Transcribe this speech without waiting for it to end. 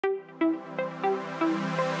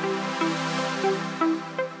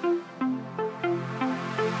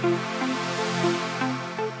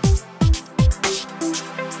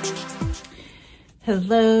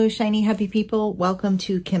Hello, shiny happy people. Welcome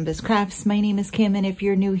to Kimbaskrafts. My name is Kim, and if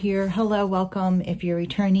you're new here, hello, welcome. If you're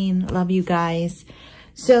returning, love you guys.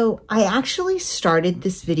 So I actually started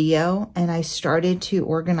this video and I started to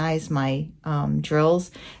organize my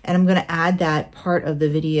drills, and I'm going to add that part of the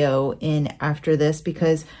video in after this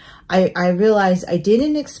because I realized I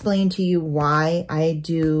didn't explain to you why I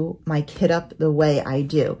do my kit up the way I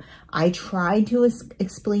do. I tried to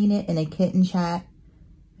explain it in a kitten chat.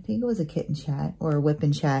 I think it was a kitten chat or a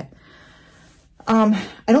whipping chat. I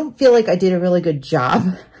don't feel like I did a really good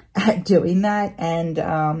job at doing that. And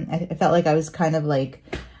I felt like I was kind of like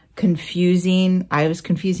confusing. I was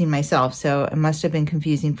confusing myself. So it must have been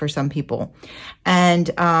confusing for some people. And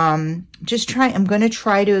I'm going to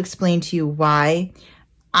try to explain to you why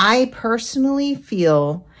I personally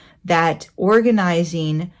feel that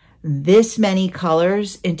organizing this many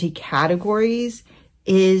colors into categories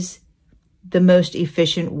is the most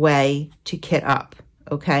efficient way to kit up,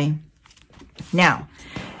 okay? Now,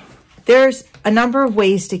 there's a number of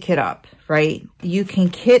ways to kit up, right? You can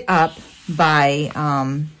kit up by,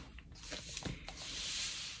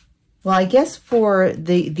 well, I guess for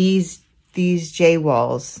these J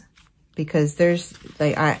walls, because there's,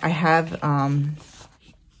 like, I have,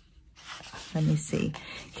 let me see.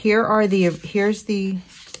 Here's the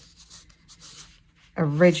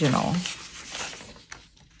original.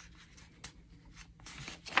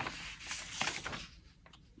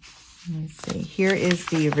 Let me see. Here is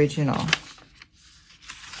the original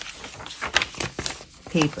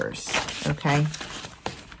papers, okay,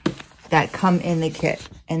 that come in the kit.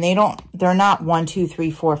 And they're not 1, 2, 3,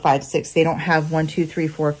 4, 5, 6. They don't have 1, 2, 3,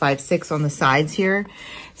 4, 5, 6 on the sides here.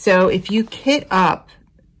 So if you kit up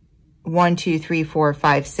 1, 2, 3, 4,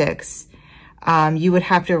 5, 6, you would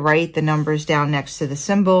have to write the numbers down next to the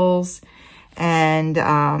symbols. And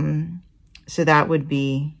so that would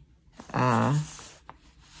be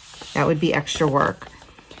extra work.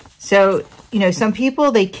 So, you know, some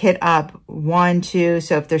people, they kit up 1, 2.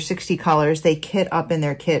 So if there's 60 colors, they kit up in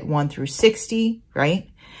their kit 1 through 60, right?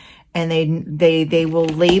 And they will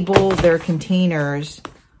label their containers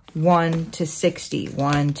 1 to 60.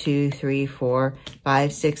 1, 2, 3, 4,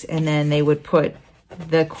 5, 6. And then they would put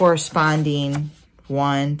the corresponding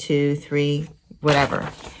 1, 2, 3, whatever.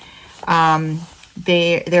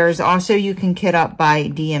 There's also, you can kit up by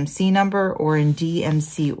DMC number or in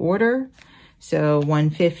DMC order. So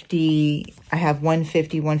 150, I have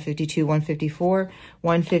 150, 152, 154,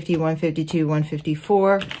 150, 152,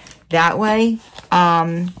 154, that way.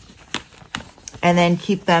 And then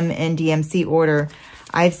keep them in DMC order.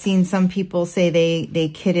 I've seen some people say they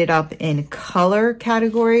kit it up in color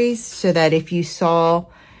categories so that if you saw,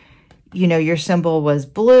 you know, your symbol was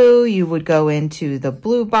blue, you would go into the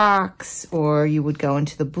blue box or you would go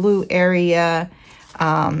into the blue area.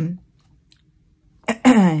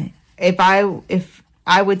 If I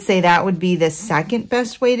would say that would be the second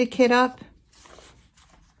best way to kit up.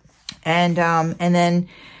 And then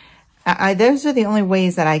those are the only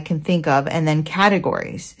ways that I can think of. And then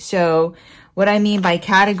categories. So what I mean by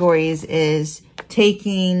categories is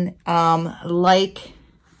taking,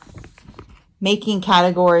 making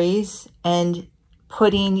categories and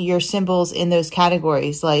putting your symbols in those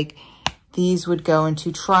categories. Like these would go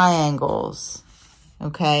into triangles,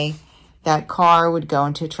 okay? That car would go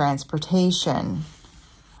into transportation,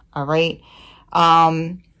 all right? Now,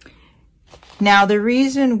 the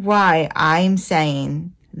reason why I'm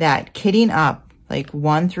saying that kitting up like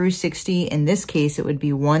 1 through 60, in this case, it would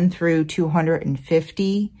be 1 through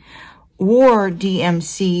 250 or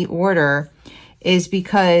DMC order, is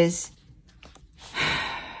because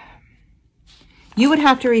you would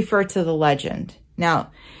have to refer to the legend.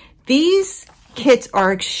 Now, these kits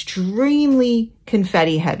are extremely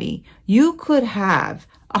confetti heavy. You could have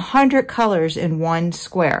 100 colors in one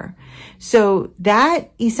square. So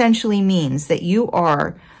that essentially means that you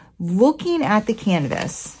are looking at the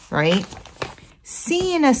canvas, right?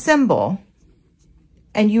 Seeing a symbol,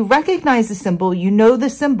 and you recognize the symbol, you know the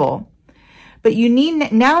symbol, but you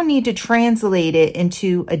now need to translate it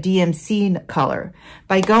into a DMC color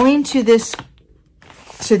by going to this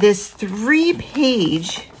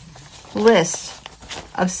 3-page list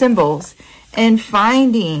of symbols and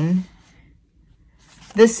finding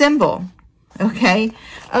the symbol, okay?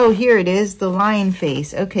 Oh, here it is, the lion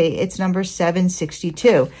face. Okay, it's number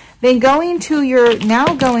 762. Then going to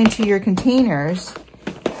your containers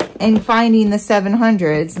and finding the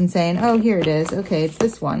 700s and saying, oh, here it is. Okay, it's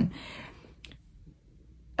this one.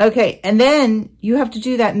 Okay, and then you have to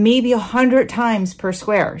do that maybe 100 times per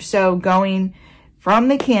square. So going from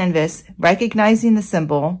the canvas, recognizing the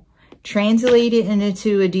symbol, translate it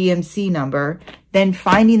into a DMC number, then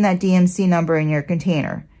finding that DMC number in your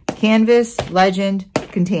container. Canvas, legend,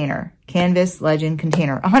 container. Canvas, legend,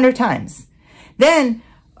 container. 100 times. Then,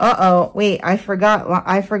 wait, I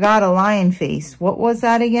forgot a lion face. What was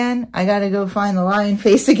that again? I got to go find the lion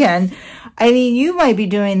face again. I mean, you might be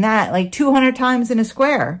doing that like 200 times in a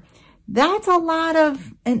square. That's a lot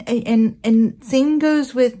of, and same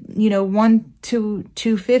goes with, you know, 1 to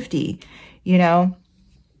 250, you know,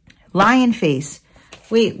 lion face.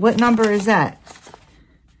 Wait, what number is that?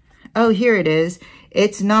 Oh, here it is.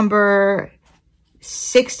 It's number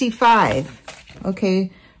 65.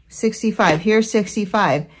 Okay, 65. Here's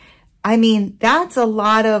 65. I mean, that's a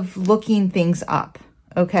lot of looking things up.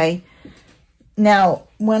 Okay. Now,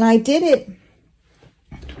 when I did it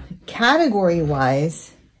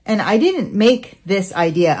category-wise, and I didn't make this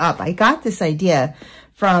idea up. I got this idea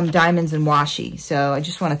from Diamonds and Washi. So I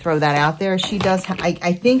just want to throw that out there. She does,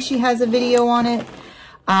 I think she has a video on it.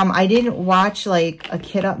 I didn't watch like a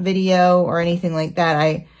kit up video or anything like that.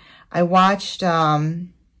 I watched a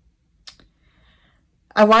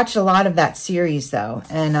lot of that series though.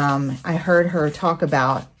 And I heard her talk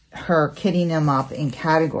about her kitting them up in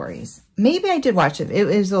categories. Maybe I did watch it. It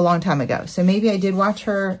was a long time ago. So maybe I did watch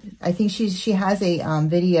her. I think she has a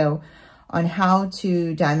video on how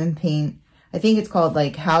to diamond paint. I think it's called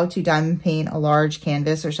like how to diamond paint a large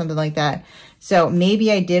canvas or something like that. So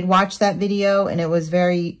maybe I did watch that video and it was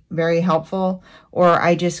very, very helpful, or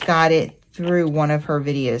I just got it through one of her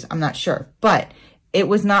videos. I'm not sure, but it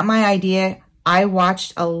was not my idea. I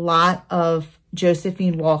watched a lot of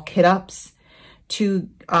Josephine Wall kit ups to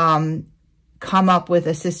come up with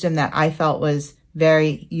a system that I felt was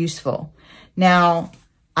very useful. Now,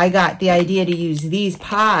 I got the idea to use these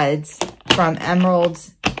pods from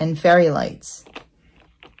Emeralds and Fairy Lights.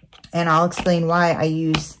 And I'll explain why I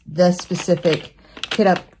use this specific kit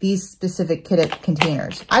up, these specific kit up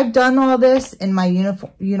containers. I've done all this in my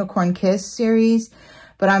Unicorn Kiss series,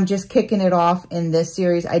 but I'm just kicking it off in this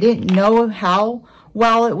series. I didn't know how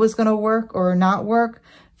well it was going to work or not work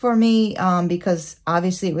for me, because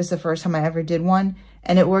obviously it was the first time I ever did one,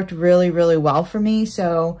 and it worked really, really well for me.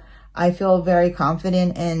 So I feel very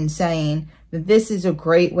confident in saying that this is a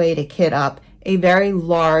great way to kit up a very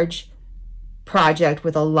large project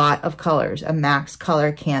with a lot of colors, a max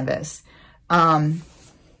color canvas.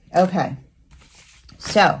 Okay,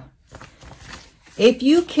 so if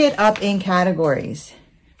you kit up in categories,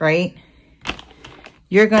 right,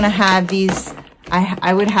 you're gonna have these,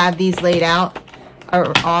 I would have these laid out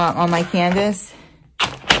on my canvas,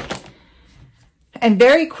 and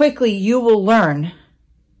very quickly you will learn,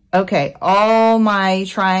 okay, all my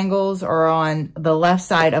triangles are on the left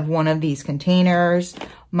side of one of these containers.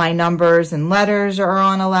 My numbers and letters are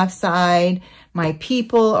on a left side. My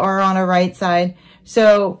people are on a right side.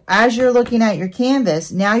 So as you're looking at your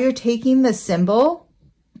canvas, now you're taking the symbol,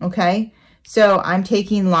 okay? So I'm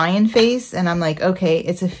taking lion face and I'm like, okay,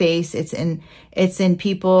 it's a face. It's in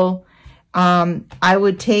people. I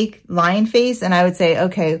would take lion face and I would say,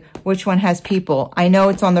 okay, which one has people? I know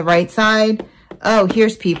it's on the right side. Oh,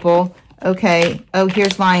 here's people. Okay. Oh,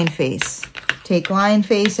 here's lion face. Take lion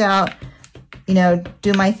face out, you know,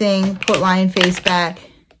 do my thing, put lion face back.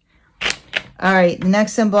 All right. The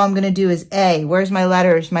next symbol I'm going to do is A. Where's my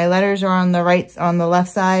letters? My letters are on the right, on the left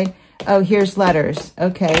side. Oh, here's letters.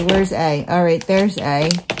 Okay. Where's A? All right. There's A.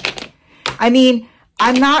 I mean,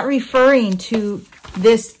 I'm not referring to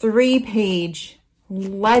this 3-page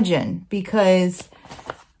legend because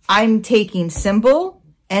I'm taking symbol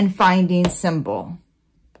and finding symbol.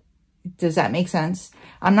 Does that make sense?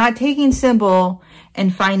 I'm not taking symbol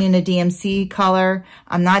and finding a DMC color.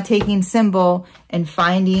 I'm not taking symbol and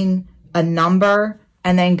finding a number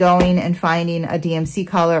and then going and finding a DMC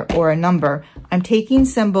color or a number. I'm taking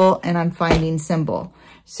symbol and I'm finding symbol.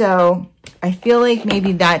 So I feel like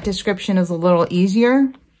maybe that description is a little easier.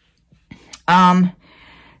 Now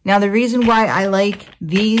the reason why I like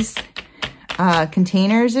these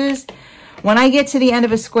containers is when I get to the end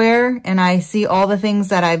of a square and I see all the things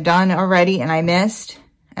that I've done already and I missed,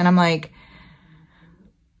 and I'm like,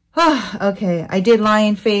 oh, okay, I did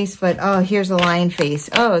lion face, but oh, here's a lion face.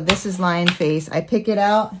 Oh, this is lion face. I pick it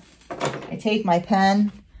out. I take my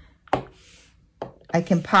pen. I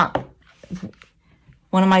can pop.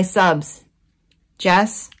 One of my subs,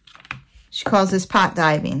 Jess, she calls this pot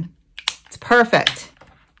diving. It's perfect.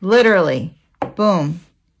 Literally, boom,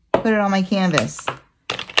 put it on my canvas.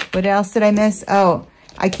 What else did I miss? Oh,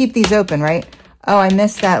 I keep these open, right? Oh, I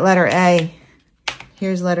missed that letter A.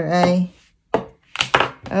 Here's letter A.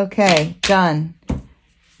 Okay, done.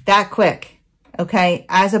 That quick, okay?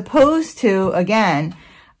 As opposed to, again,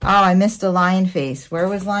 oh, I missed a lion face. Where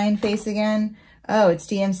was lion face again? Oh, it's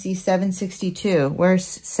DMC 762. Where's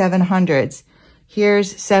 700s?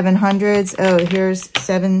 Here's 700s. Oh, here's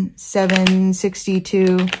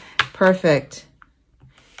 762. Perfect.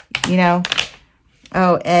 You know,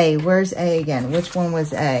 oh, A. Where's A again? Which one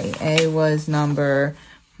was A? A was number,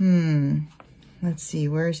 let's see.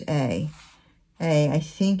 Where's A? A, I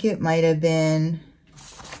think it might have been,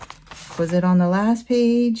 was it on the last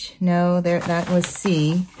page? No, there, that was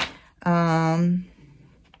C.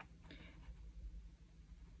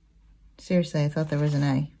 Seriously, I thought there was an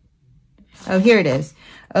A. Oh, here it is.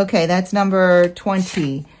 Okay, that's number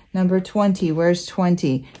 20. Number 20, where's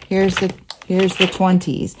 20? Here's the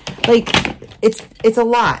 20s. Like, it's a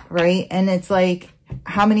lot, right? And it's like,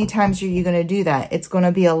 how many times are you going to do that? It's going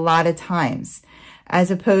to be a lot of times, as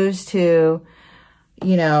opposed to,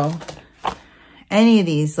 you know, any of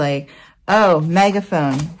these, like, oh,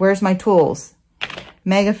 megaphone. Where's my tools?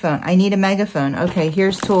 Megaphone. I need a megaphone. Okay,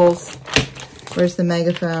 here's tools. Where's the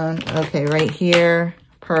megaphone? Okay, right here.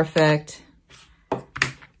 Perfect.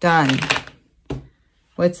 Done.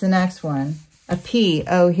 What's the next one? A P.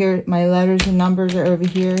 Oh, here, my letters and numbers are over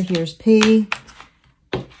here. Here's P.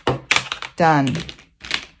 Done.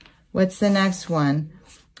 What's the next one?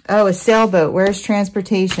 Oh, a sailboat. Where's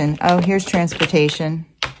transportation? Oh, here's transportation.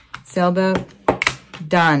 Sailboat.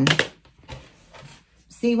 Done.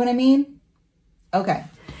 See what I mean? Okay.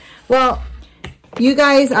 Well, you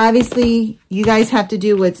guys, obviously, you guys have to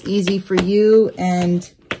do what's easy for you.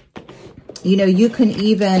 And, you know, you can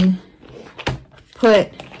even put,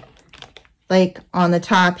 like, on the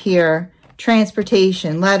top here,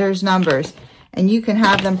 transportation, letters, numbers. And you can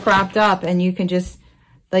have them propped up and you can just,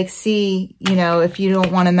 like, see, you know, if you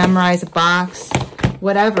don't want to memorize a box,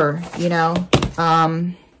 whatever, you know.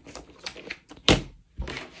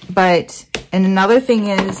 But, and another thing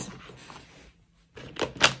is,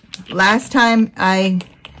 last time I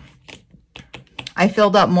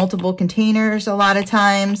filled up multiple containers a lot of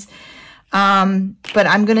times. But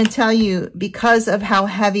I'm going to tell you, because of how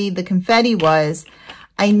heavy the confetti was,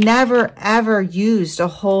 I never ever used a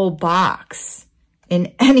whole box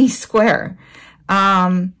in any square.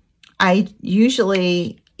 I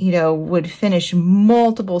usually, you know, would finish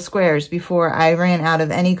multiple squares before I ran out of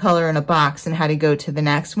any color in a box and had to go to the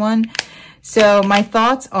next one. So my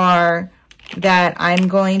thoughts are that I'm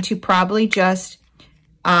going to probably just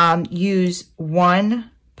use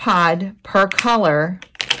one pod per color,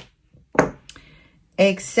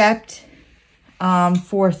 except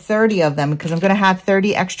for 30 of them, because I'm going to have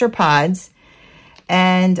 30 extra pods.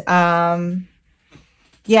 And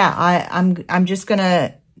yeah, I'm just going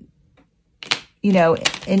to, you know,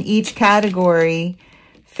 in each category,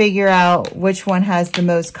 figure out which one has the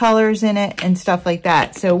most colors in it and stuff like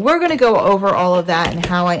that. So we're going to go over all of that and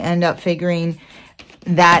how I end up figuring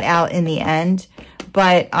that out in the end.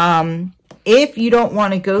 But if you don't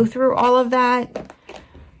want to go through all of that,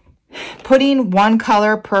 putting one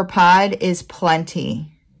color per pod is plenty.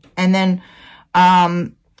 And then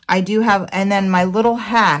I do have, and then my little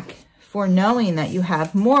hack for knowing that you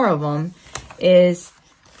have more of them is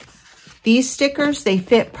these stickers. They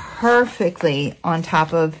fit perfectly on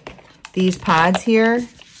top of these pods here.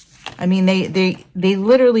 I mean, they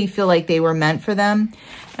literally feel like they were meant for them.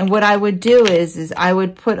 And what I would do is I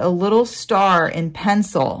would put a little star in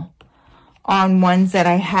pencil on ones that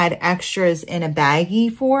I had extras in a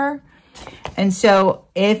baggie for. And so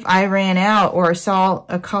if I ran out or saw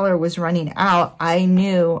a color was running out, I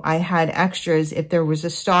knew I had extras if there was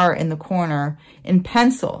a star in the corner in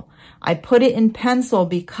pencil. I put it in pencil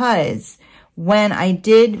because when I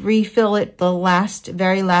did refill it the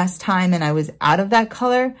very last time and I was out of that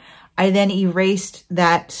color, I then erased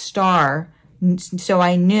that star. So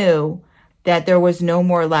I knew that there was no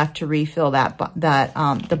more left to refill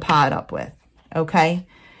the pod up with. Okay.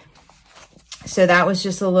 So that was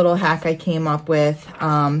just a little hack I came up with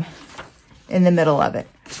in the middle of it.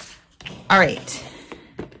 All right.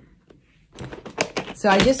 So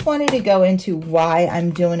I just wanted to go into why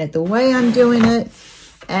I'm doing it the way I'm doing it.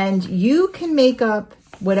 And you can make up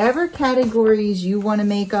whatever categories you want to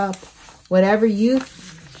make up, whatever you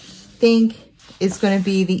think is going to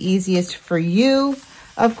be the easiest for you,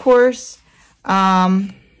 of course.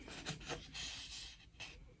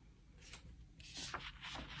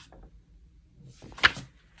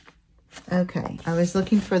 Okay, I was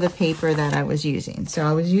looking for the paper that I was using. So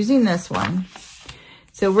I was using this one.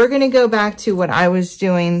 So we're going to go back to what I was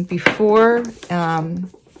doing before. So I'm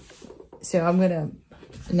going to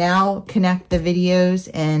now connect the videos,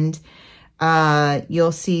 and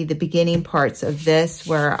you'll see the beginning parts of this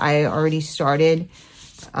where I already started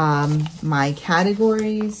my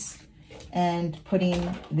categories and putting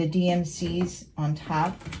the DMCs on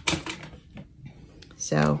top.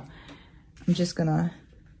 So I'm just gonna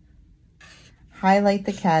highlight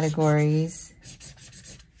the categories.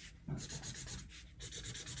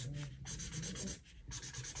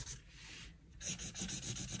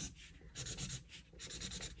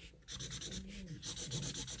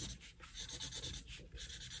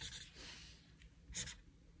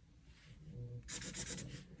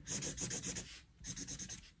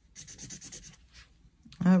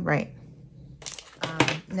 All right.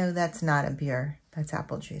 No, that's not a beer. That's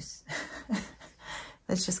apple juice.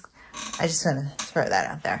 I just want to throw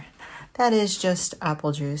that out there. That is just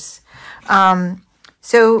apple juice.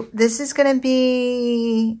 So this is going to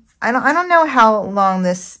be, I don't know how long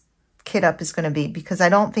this kit up is going to be, because I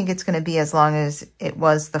don't think it's going to be as long as it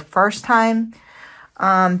was the first time,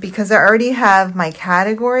 because I already have my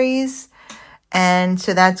categories, and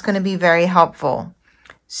so that's going to be very helpful.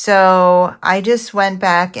 So I just went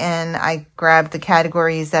back and I grabbed the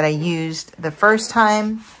categories that I used the first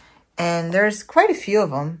time, and there's quite a few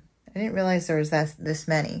of them. I didn't realize there was this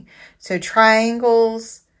many. So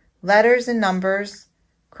triangles, letters and numbers,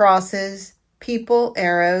 crosses, people,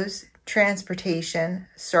 arrows, transportation,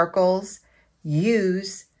 circles,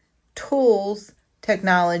 use, tools,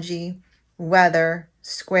 technology, weather,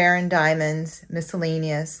 square and diamonds,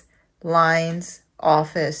 miscellaneous, lines,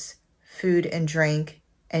 office, food and drink,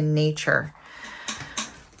 and nature.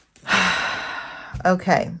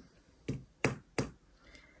 Okay.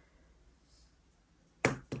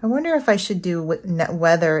 I wonder if I should do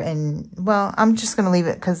weather and, well, I'm just going to leave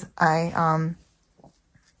it because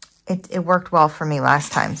it worked well for me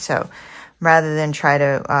last time. So rather than try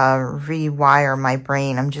to rewire my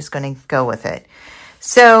brain, I'm just going to go with it.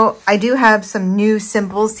 So I do have some new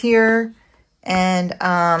symbols here. And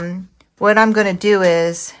what I'm going to do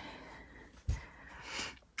is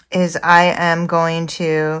I am going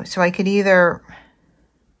to, so I could either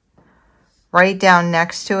write down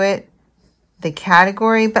next to it the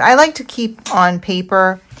category, but I like to keep on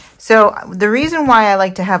paper. So the reason why I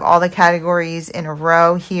like to have all the categories in a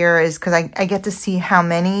row here is because I get to see how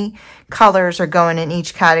many colors are going in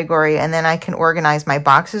each category, and then I can organize my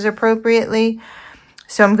boxes appropriately.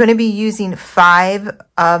 So I'm going to be using 5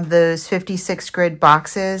 of those 56 grid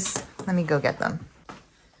boxes. Let me go get them.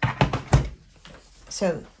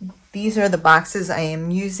 So these are the boxes I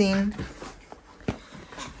am using.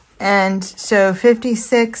 And so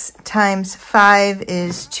 56 times 5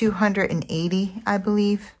 is 280, I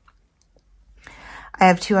believe. I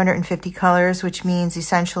have 250 colors, which means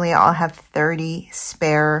essentially I'll have 30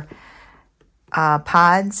 spare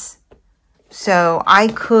pods. So I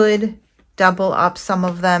could double up some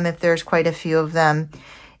of them if there's quite a few of them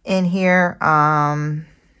in here. And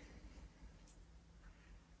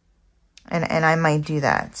I might do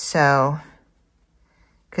that. So,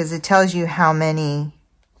 because it tells you how many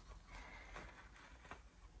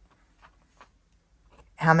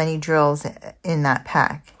drills in that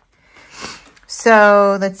pack.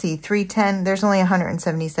 So let's see, 310, there's only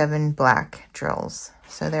 177 black drills.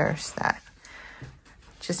 So there's that.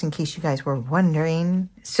 Just in case you guys were wondering.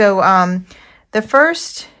 So the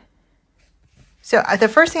first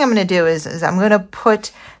thing I'm going to do is I'm going to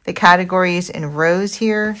put the categories in rows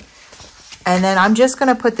here. And then I'm just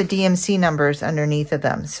going to put the DMC numbers underneath of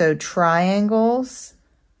them. So triangles,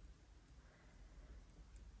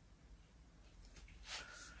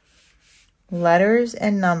 letters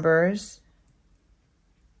and numbers,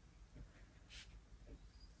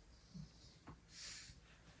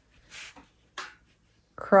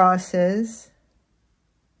 crosses,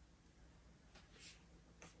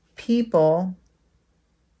 people,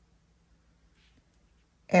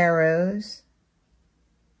 arrows,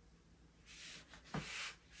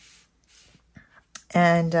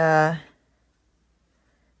 and then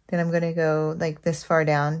I'm going to go like this far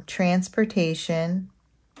down. Transportation,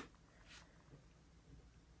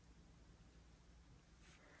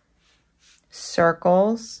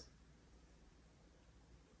 circles,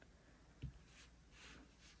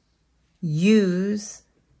 use,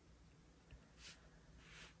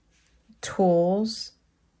 tools,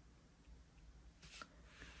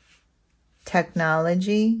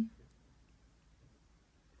 technology,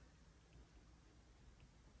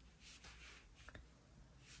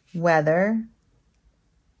 weather,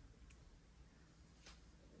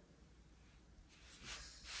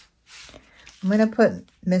 I'm going to put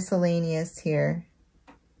miscellaneous here,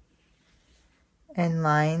 and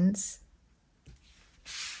lines,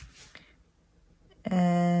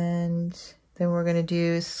 and then we're going to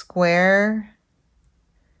do square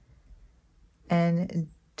and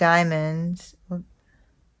diamonds,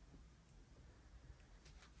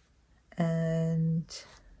 and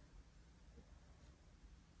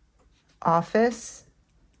office,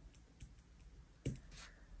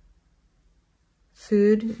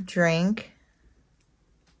 food, drink,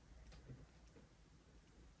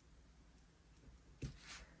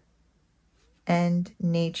 and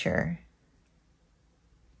nature.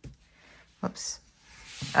 Whoops.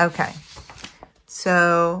 Okay.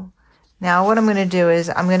 So now what I'm going to do is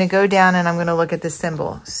I'm going to go down and I'm going to look at the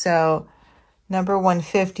symbol. So number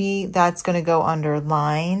 150, that's going to go under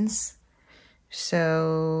lines.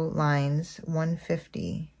 So lines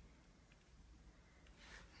 150.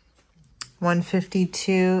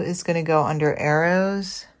 152 is going to go under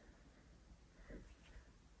arrows.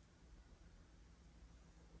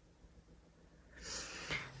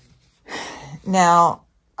 Now,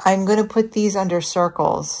 I'm going to put these under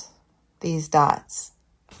circles, these dots.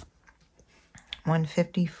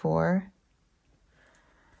 154.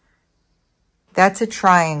 That's a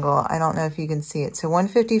triangle. I don't know if you can see it. So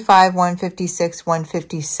 155, 156,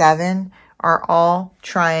 157 are all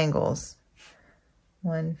triangles.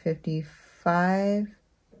 155,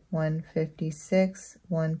 156,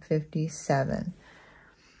 157.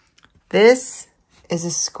 This is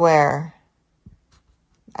a square.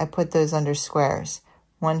 I put those under squares.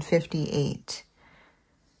 158.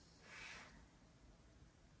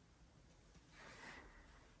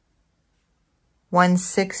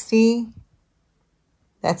 $160.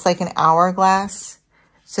 That's like an hourglass.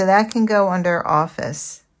 So that can go under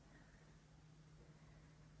office.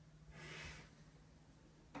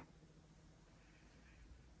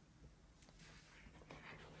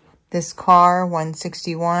 This car,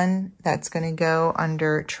 161, that's going to go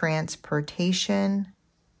under transportation.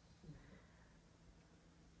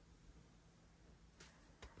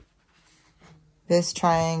 This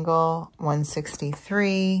triangle,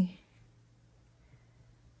 163.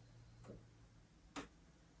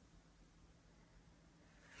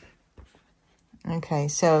 Okay,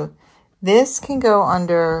 so this can go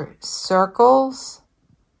under circles,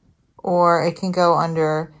 or it can go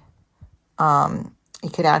under,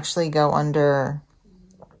 it could actually go under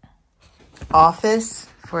office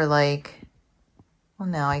for like, well,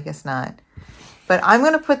 no, I guess not. But I'm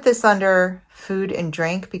going to put this under food and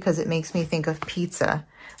drink because it makes me think of pizza.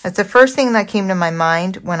 That's the first thing that came to my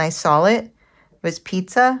mind when I saw it was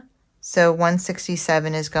pizza. So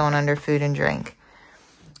 167 is going under food and drink.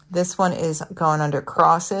 This one is going under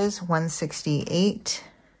crosses, 168.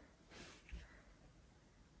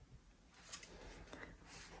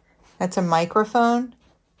 That's a microphone,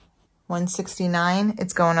 169.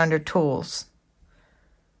 It's going under tools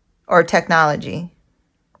or technology.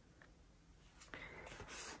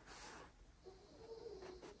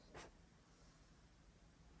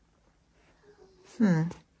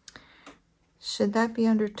 Should that be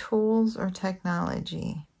under tools or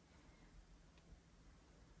technology?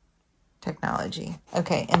 Technology.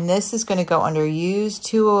 Okay, and this is going to go under use,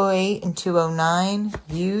 208 and 209.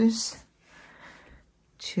 Use,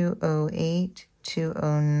 208,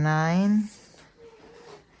 209.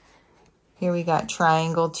 Here we got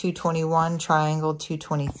triangle 221, triangle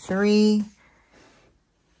 223.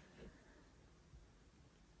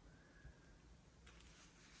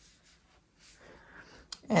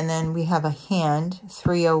 And then we have a hand,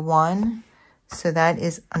 301. So that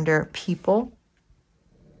is under people.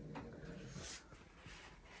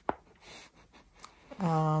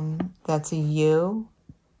 That's a U,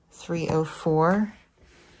 304.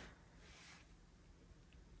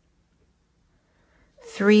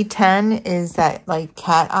 310 is that like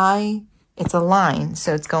cat eye. It's a line,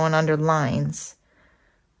 so it's going under lines.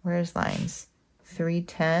 Where's lines?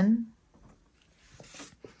 310.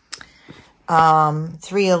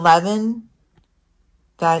 311,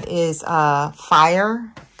 that is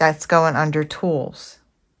fire. That's going under tools.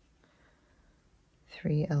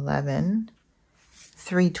 311.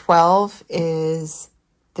 312 is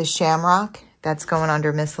the shamrock. That's going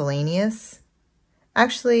under miscellaneous.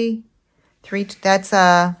 Actually, that's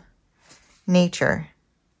nature.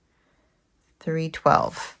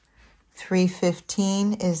 312.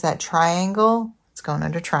 315 is that triangle. It's going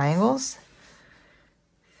under triangles.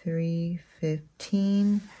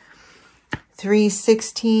 315.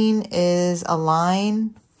 316 is a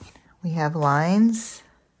line. We have lines.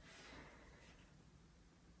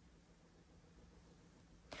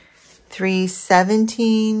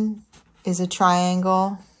 317 is a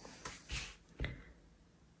triangle.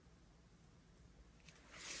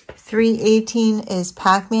 318 is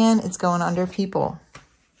Pac-Man. It's going under people.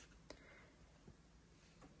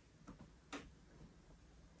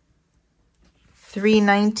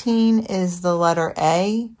 319 is the letter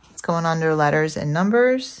A. It's going under letters and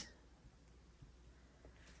numbers.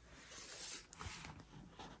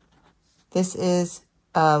 This is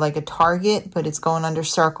like a target, but it's going under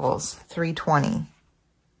circles. 320.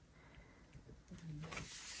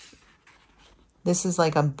 This is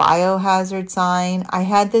like a biohazard sign. I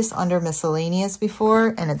had this under miscellaneous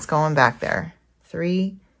before, and it's going back there.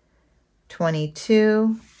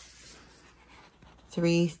 322.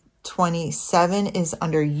 327 is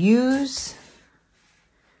under use.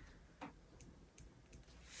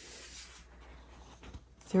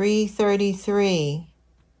 333.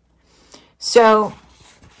 So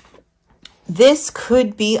this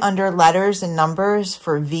could be under letters and numbers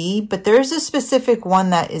for V, but there's a specific one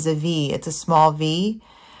that is a V. It's a small V.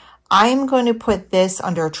 I'm going to put this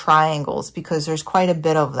under triangles because there's quite a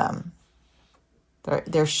bit of them.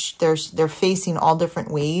 They're facing all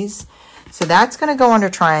different ways. So that's going to go under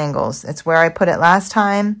triangles. It's where I put it last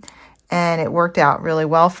time, and it worked out really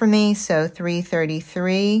well for me. So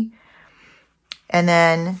 333. And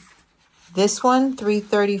then this one,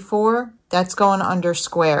 334, that's going under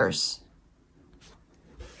squares.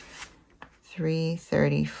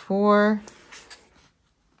 334.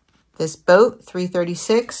 This boat,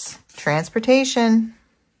 336, transportation.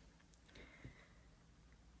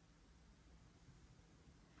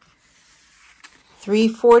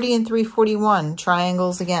 340 and 341,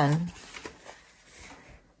 triangles again.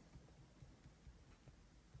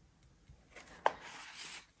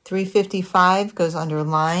 355 goes under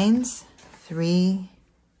lines.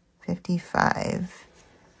 355.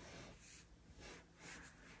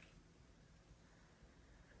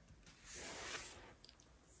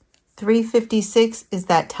 $356 is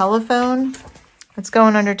that telephone. It's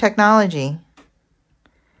going under technology.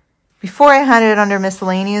 Before I had it under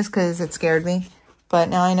miscellaneous because it scared me, but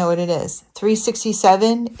now I know what it is.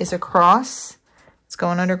 367 is a cross. It's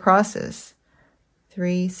going under crosses.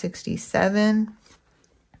 367.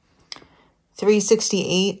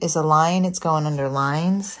 368 is a line. It's going under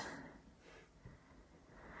lines.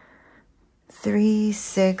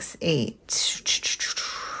 368.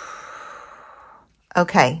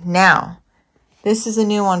 Okay, now, this is a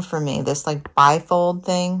new one for me. This like bifold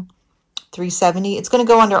thing. 370. It's going to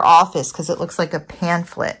go under office because it looks like a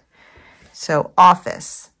pamphlet. So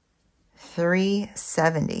office.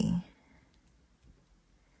 370.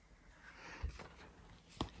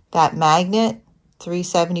 That magnet.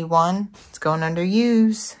 371. It's going under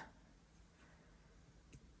use.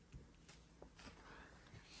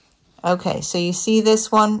 Okay, so you see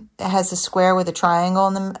this one that has a square with a triangle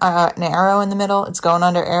in the an arrow in the middle. It's going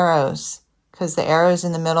under arrows because the arrow's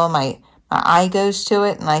in the middle. My eye goes to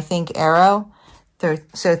it, and I think arrow.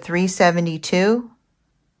 So 372.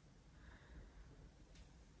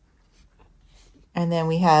 And then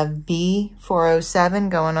we have B 407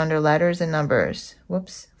 going under letters and numbers.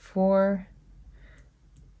 Whoops,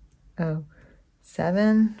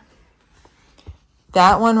 407.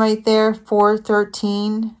 That one right there,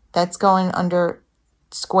 413. That's going under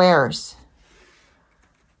squares.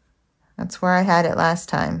 That's where I had it last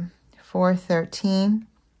time. 413.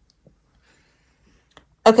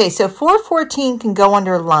 Okay, so 414 can go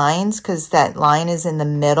under lines because that line is in the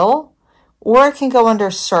middle, or it can go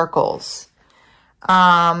under circles. If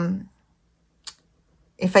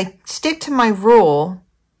I stick to my rule,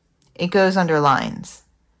 it goes under lines.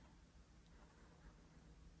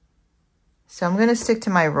 So I'm going to stick to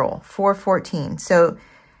my rule, 414. So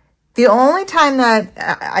the only time that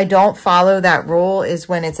I don't follow that rule is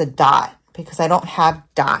when it's a dot, because I don't have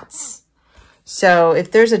dots. So if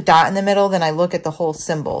there's a dot in the middle, then I look at the whole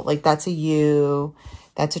symbol. Like that's a U,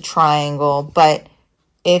 that's a triangle. But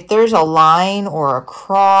if there's a line or a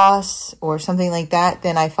cross or something like that,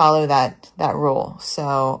 then I follow that rule.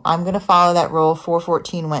 So I'm going to follow that rule.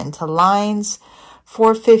 414 went into lines.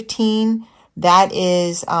 415, that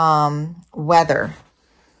is weather.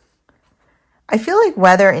 I feel like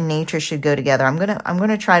weather and nature should go together. I'm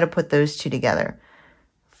gonna try to put those two together.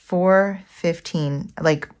 415,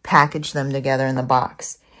 like package them together in the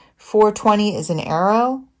box. 420 is an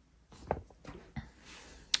arrow.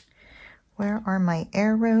 Where are my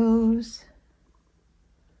arrows?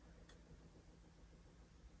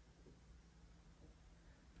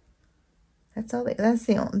 These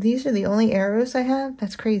are the only arrows I have?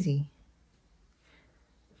 That's crazy.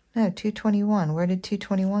 No, 221. Where did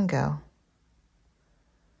 221 go?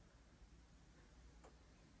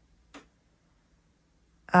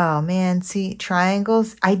 Oh man, see,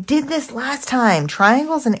 triangles. I did this last time.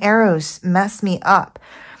 Triangles and arrows mess me up.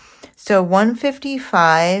 So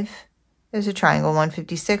 155 is a triangle,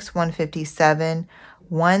 156, 157,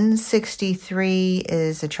 163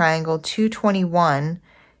 is a triangle, 221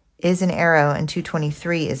 is an arrow, and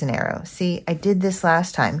 223 is an arrow. See, I did this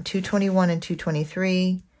last time. 221 and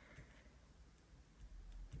 223.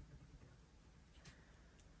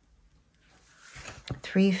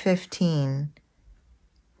 $315.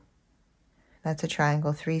 That's a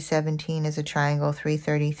triangle. 317 is a triangle.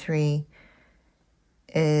 333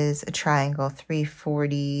 is a triangle.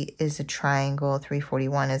 340 is a triangle.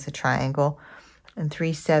 341 is a triangle. And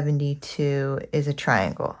 372 is a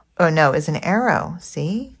triangle. Oh, no, is an arrow.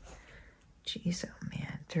 See? Jeez, oh,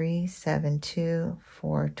 man. 372,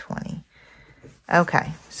 420.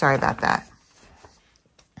 Okay, sorry about that.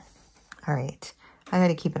 All right, I got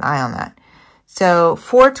to keep an eye on that. So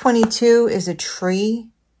 422 is a tree,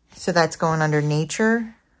 so that's going under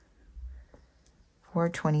nature.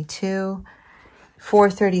 422.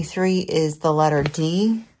 433 is the letter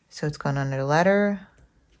D, so it's going under letter.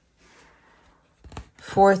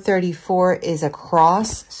 434 is a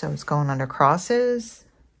cross, so it's going under crosses.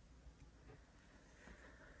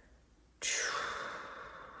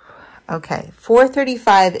 Okay,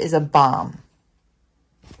 435 is a bomb.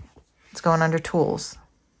 It's going under tools.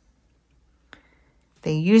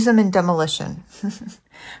 They use them in demolition.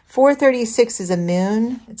 436 is a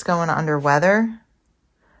moon. It's going under weather.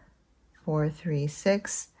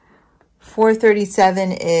 436.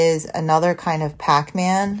 437 is another kind of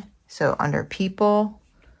Pac-Man, so under people.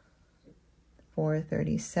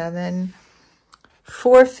 437.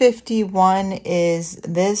 451 is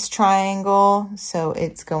this triangle, so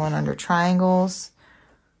it's going under triangles.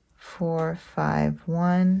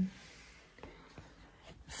 451.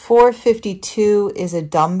 452 is a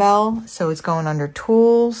dumbbell, so it's going under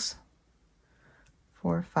tools.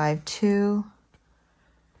 452.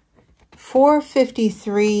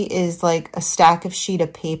 453 is like a stack of sheet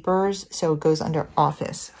of papers, so it goes under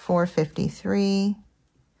office. 453.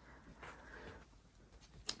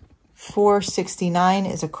 469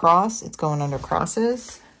 is a cross. It's going under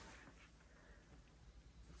crosses.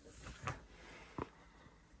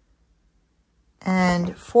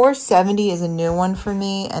 And 470 is a new one for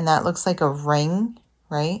me, and that looks like a ring,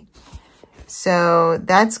 right? So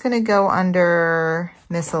that's going to go under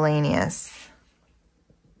miscellaneous.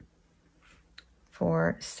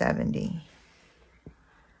 470.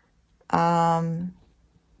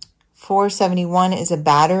 471 is a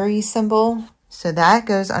battery symbol. So that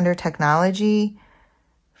goes under technology.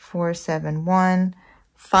 471.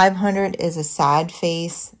 500 is a sad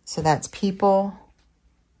face. So that's people.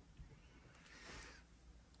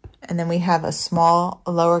 And then we have a small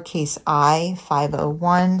lowercase I,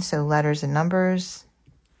 501. So letters and numbers.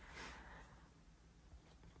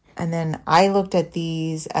 And then I looked at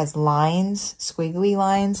these as lines, squiggly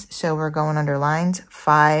lines. So we're going under lines.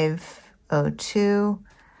 502.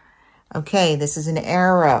 Okay, this is an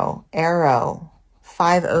arrow. Arrow.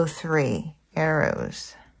 503.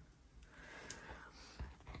 Arrows.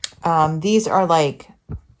 These are like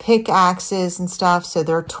pickaxes and stuff. So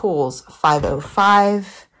they're tools.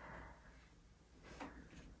 505.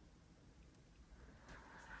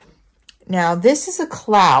 Now, this is a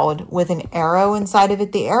cloud with an arrow inside of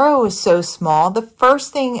it. The arrow is so small. The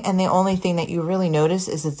first thing and the only thing that you really notice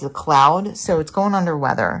is it's a cloud. So it's going under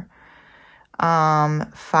weather.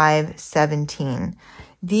 517.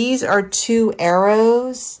 These are two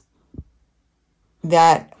arrows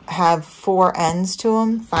that have four ends to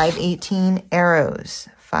them. 518 arrows.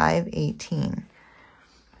 518.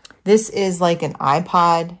 This is like an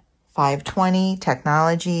iPod. 520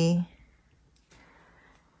 technology.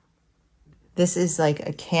 This is like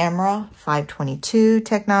a camera. 522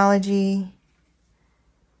 technology.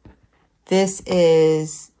 This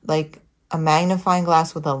is like a magnifying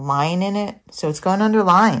glass with a line in it. So it's going under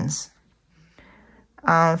lines.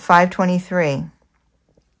 523.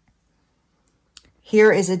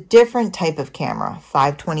 Here is a different type of camera.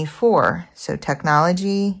 524. So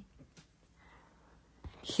technology.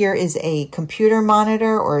 Here is a computer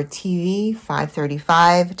monitor or a TV.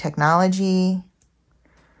 535. Technology.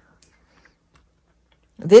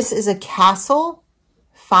 This is a castle.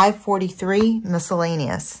 543.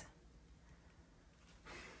 Miscellaneous.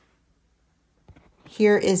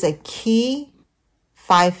 Here is a key,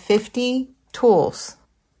 550, tools.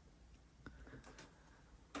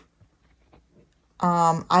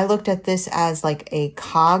 I looked at this as like a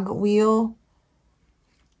cog wheel.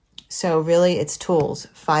 So really it's tools,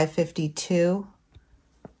 552.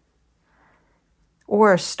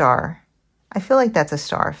 Or a star. I feel like that's a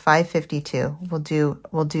star, 552.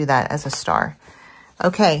 We'll do that as a star.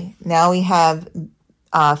 Okay, now we have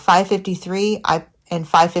 553 and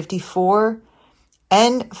 554.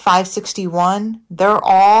 And 561, they're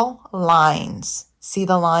all lines. See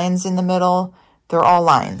the lines in the middle? They're all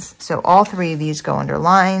lines. So all three of these go under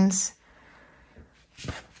lines.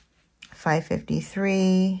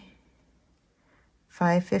 553,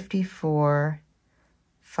 554,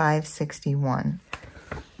 561.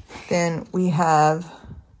 Then we have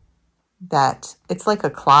that it's like a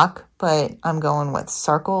clock, but I'm going with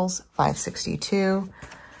circles, 562,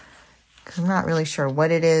 because I'm not really sure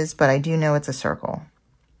what it is, but I do know it's a circle.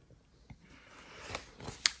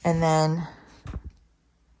 And then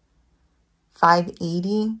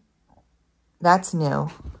 580, that's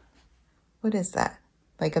new. What is that?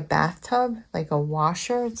 Like a bathtub, like a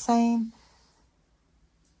washer, it's saying.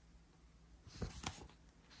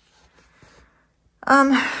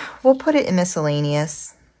 We'll put it in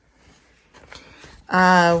miscellaneous.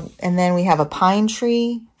 And then we have a pine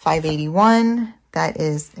tree, 581. That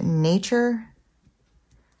is nature.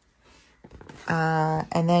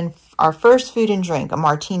 And then our first food and drink, a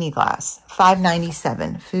martini glass,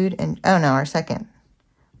 597. Food and, oh no, our second.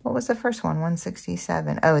 What was the first one?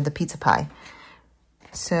 167. Oh, the pizza pie.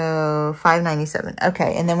 So 597.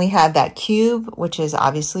 Okay, and then we have that cube, which is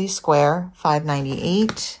obviously square,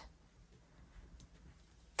 598.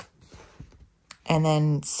 And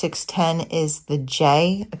then 610 is the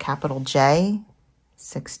J, a capital J,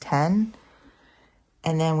 610.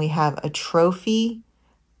 And then we have a trophy,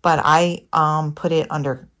 but I put it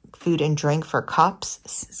under food and drink for cups.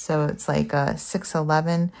 So it's like a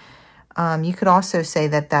 611. You could also say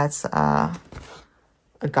that that's a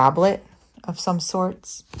goblet of some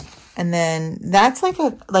sorts. And then that's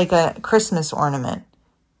like a Christmas ornament,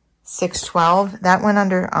 612. That went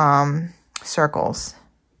under circles.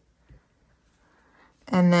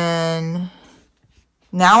 And then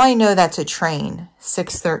now I know that's a train,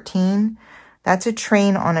 613. That's a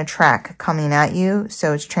train on a track coming at you,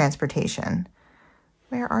 so it's transportation.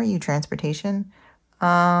 Where are you, transportation?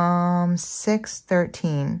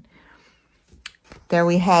 613. There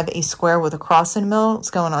we have a square with a cross in the middle.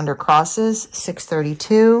 It's going under crosses,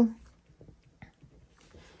 632.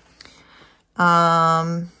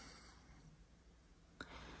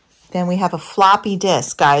 Then we have a floppy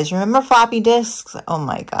disk, guys. Remember floppy disks? Oh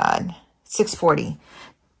my God. 640.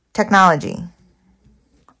 Technology.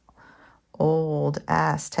 Old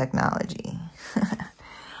ass technology.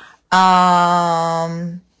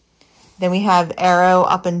 Then we have arrow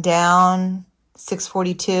up and down,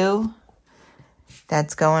 642.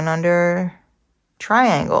 That's going under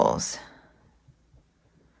triangles.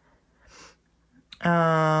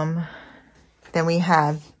 Then we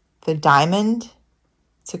have the diamond,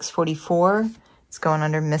 644. It's going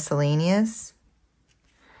under miscellaneous.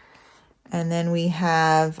 And then we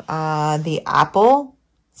have the apple,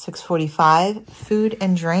 645, food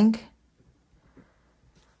and drink.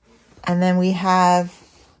 And then we have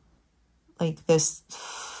like this,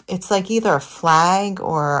 it's like either a flag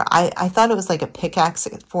or I thought it was like a pickaxe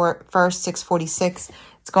for first, 646.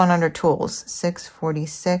 It's going under tools,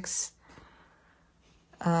 646.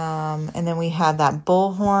 And then we have that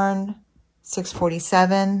bullhorn,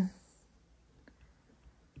 647.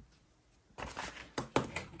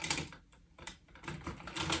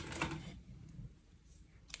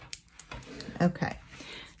 Okay,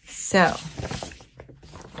 so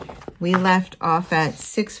we left off at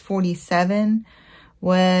 647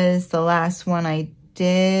 was the last one I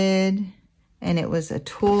did, and it was a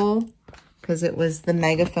tool because it was the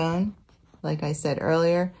megaphone, like I said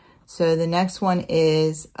earlier. So the next one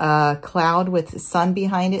is a cloud with the sun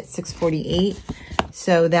behind it, 648.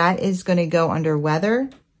 So that is going to go under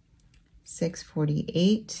weather,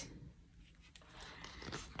 648.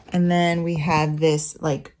 And then we have this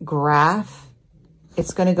like graph.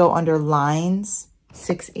 It's going to go under lines,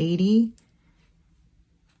 680.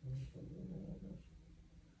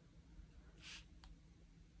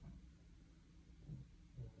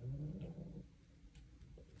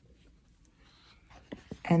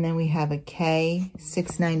 And then we have a K,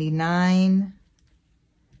 699.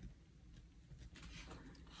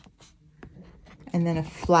 And then a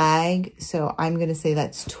flag. So I'm going to say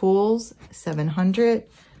that's tools, 700.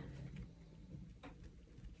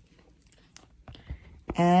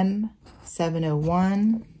 M,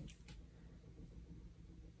 701.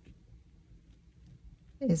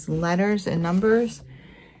 Is letters and numbers.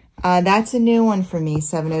 That's a new one for me,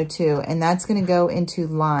 702. And that's going to go into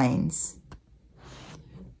lines.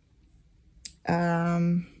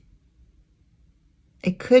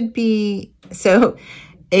 It could be, so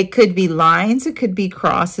it could be lines, it could be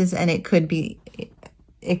crosses, and it could be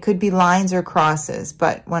lines or crosses.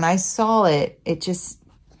 But when I saw it, it just,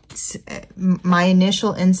 my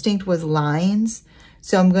initial instinct was lines.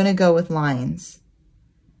 So I'm going to go with lines.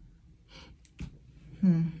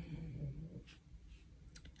 I'm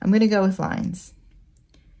going to go with lines.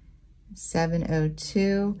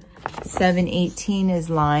 702. 718 is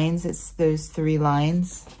lines. It's those three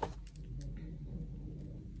lines.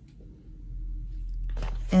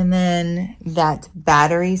 And then that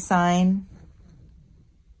battery sign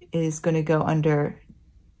is going to go under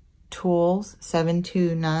tools,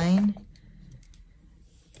 729.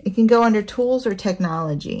 It can go under tools or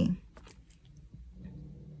technology.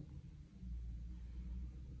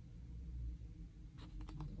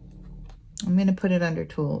 I'm going to put it under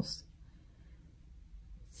tools.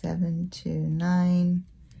 729.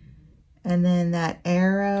 And then that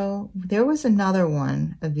arrow, there was another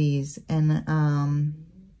one of these, and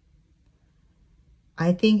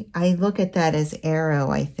I think I look at that as arrow,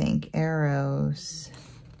 I think, arrows.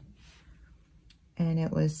 And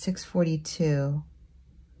it was 642.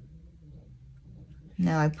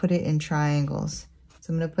 Now I put it in triangles.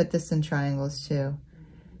 So I'm going to put this in triangles too.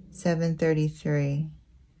 733.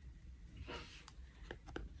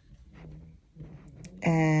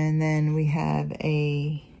 And then we have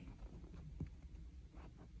a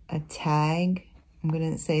tag. I'm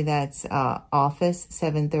going to say that's office,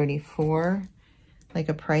 734. Like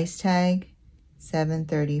a price tag,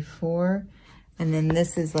 734. And then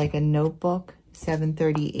this is like a notebook,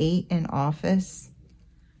 738 in office.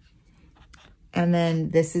 And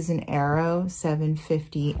then this is an arrow,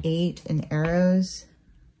 758 in arrows.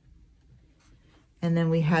 And then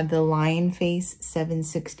we have the lion face,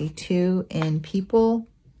 762 in people.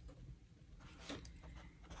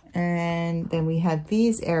 And then we have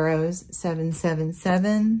these arrows,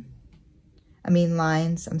 777. I mean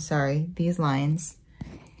lines, I'm sorry, these lines.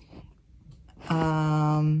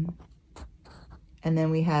 And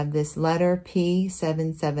then we have this letter P,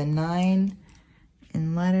 779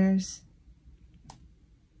 in letters.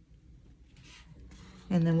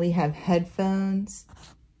 And then we have headphones,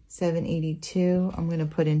 782. I'm going to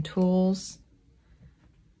put in tools.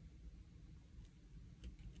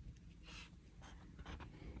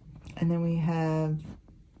 And then we have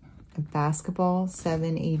a basketball,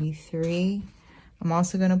 783. I'm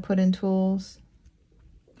also going to put in tools.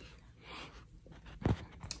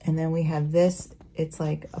 And then we have this. It's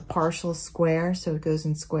like a partial square, so it goes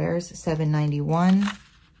in squares, 791.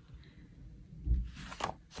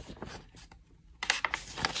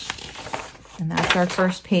 And that's our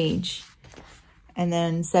first page. And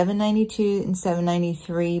then 792 and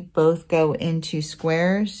 793 both go into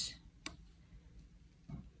squares.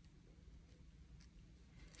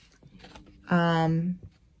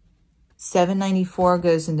 794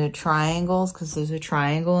 goes into triangles because there's a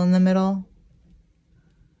triangle in the middle.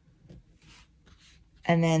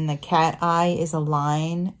 And then the cat eye is a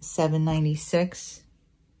line, 796.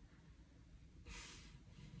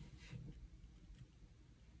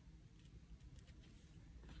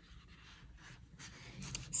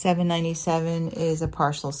 $797 is a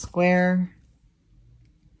partial square.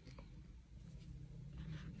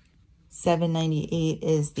 798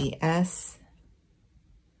 is the S,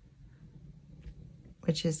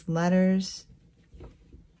 which is letters.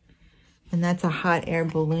 And that's a hot air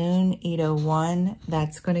balloon, 801.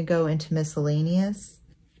 That's going to go into miscellaneous.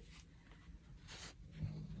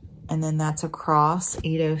 And then that's a cross,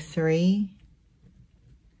 803.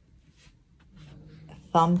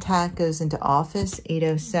 Thumbtack goes into office,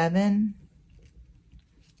 807.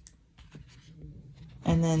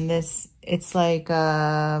 And then this, it's like,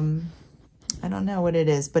 I don't know what it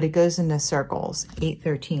is, but it goes into circles,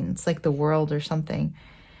 813. It's like the world or something.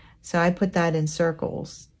 So I put that in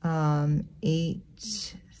circles,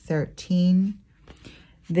 813.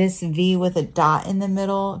 This V with a dot in the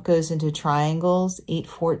middle goes into triangles,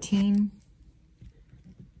 814.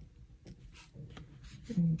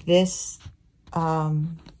 This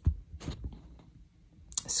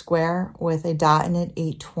square with a dot in it,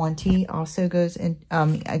 820, also goes in.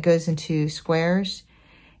 It goes into squares,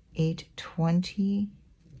 820.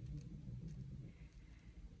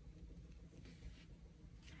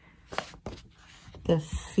 The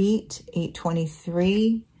feet,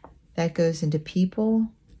 823, that goes into people.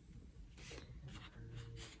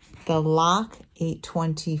 The lock,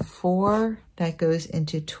 824, that goes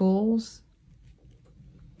into tools.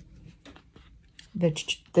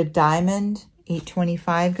 The diamond,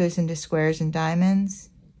 825, goes into squares and diamonds.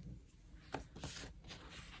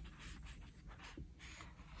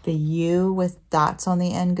 The U with dots on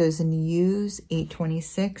the end goes into U's,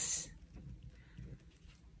 826.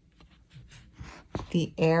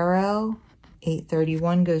 The arrow,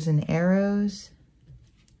 831, goes in arrows.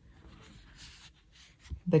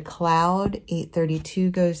 The cloud,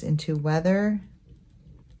 832, goes into weather.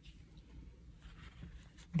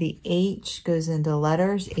 The H goes into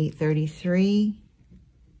letters, 833.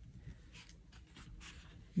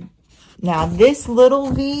 Now this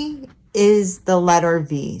little V is the letter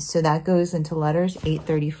V, so that goes into letters,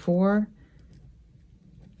 834.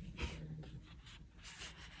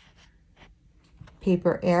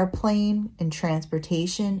 Paper airplane and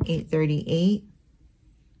transportation, 838.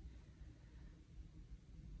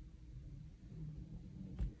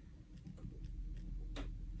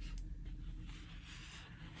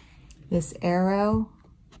 This arrow,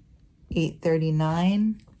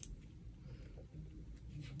 839.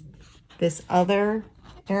 This other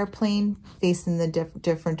airplane facing the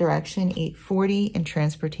different direction, 840 in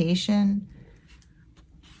transportation.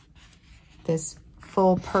 This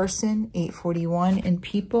full person, 841 in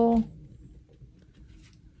people.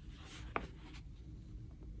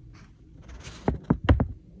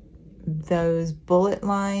 Those bullet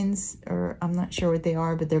lines, or I'm not sure what they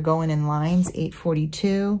are, but they're going in lines,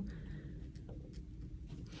 842.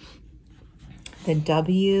 The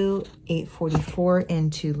W, 844 in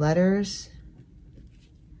 2 letters.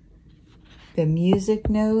 The music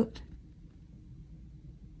note,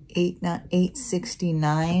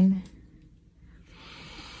 869.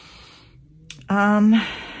 I'm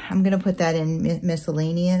going to put that in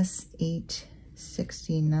miscellaneous,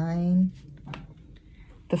 869.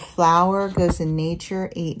 The flower goes in nature,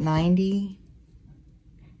 890.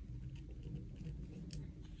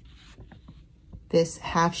 This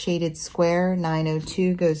half shaded square,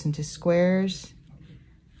 902, goes into squares.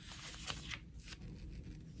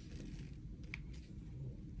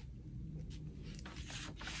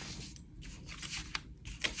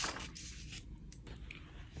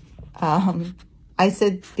 I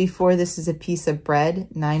said before this is a piece of bread,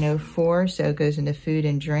 904, so it goes into food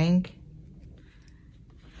and drink.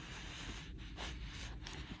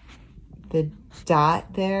 The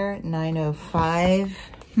dot there, 905.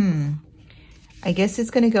 I guess it's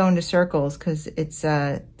going to go into circles because it's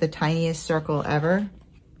the tiniest circle ever.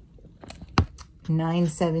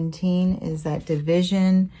 917 is that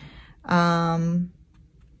division. I'm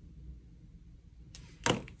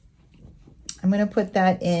going to put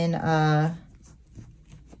that in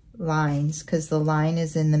lines because the line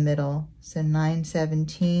is in the middle. So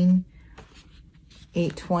 917.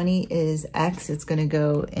 820 is X. It's going to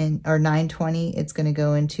go in, or 920, it's going to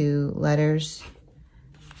go into letters,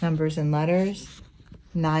 numbers and letters.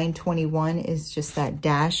 921 is just that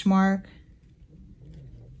dash mark.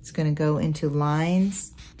 It's going to go into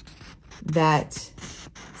lines. That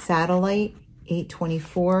satellite,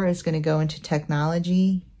 824, is going to go into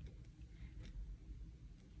technology.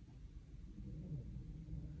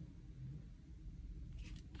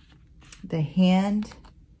 The hand,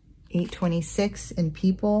 826 in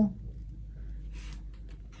people.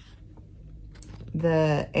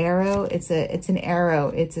 The arrow, it's an arrow.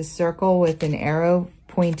 It's a circle with an arrow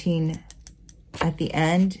pointing at the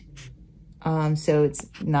end. So it's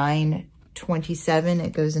 927.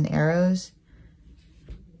 It goes in arrows.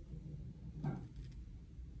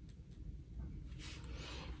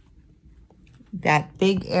 That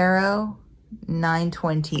big arrow,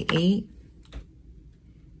 928.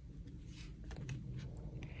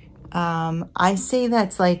 I say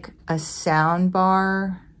that's like a sound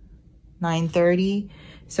bar, 930.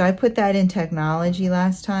 So I put that in technology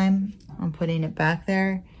last time. I'm putting it back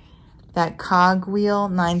there. That cog wheel,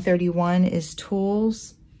 931, is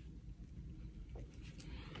tools.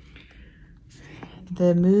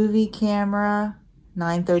 The movie camera,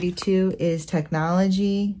 932, is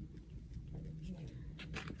technology.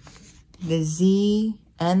 The Z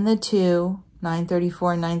and the 2,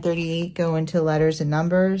 934 and 938, go into letters and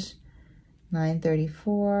numbers.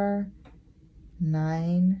 934,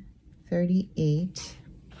 938.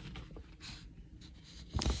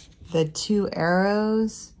 The 2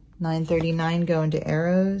 arrows, 939, go into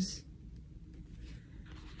arrows.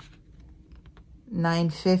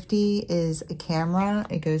 950 is a camera.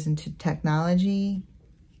 It goes into technology.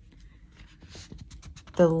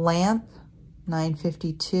 The lamp,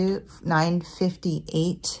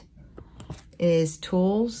 958 is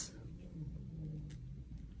tools.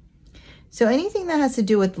 So anything that has to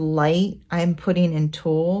do with light, I'm putting in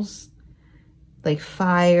tools, like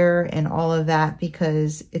fire and all of that,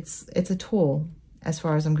 because it's a tool as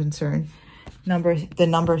far as I'm concerned. The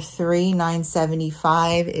number 3,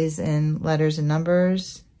 975, is in letters and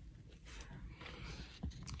numbers.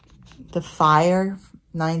 The fire,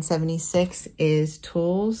 976, is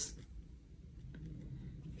tools.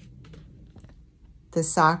 The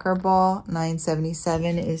soccer ball,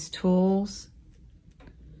 977, is tools.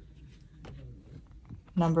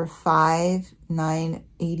 Number 5,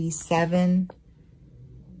 987.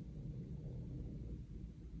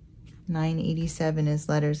 987 is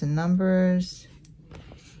letters and numbers.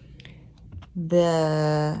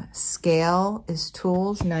 The scale is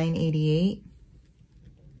tools, 988.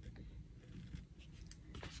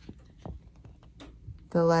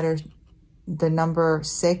 The letter the number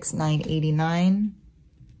 6, 989.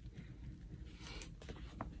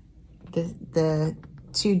 The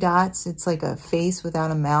 2 dots, it's like a face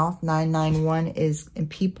without a mouth. 991 is in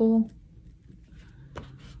people.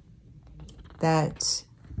 That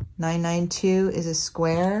 992 is a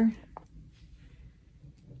square.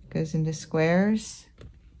 Goes into squares.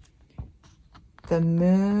 The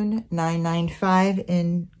moon, 995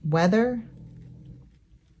 in weather.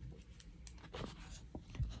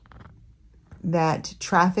 That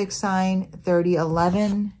traffic sign,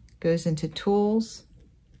 3011, goes into tools.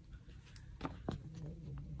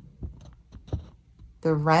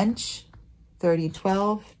 The wrench,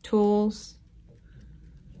 3012, tools.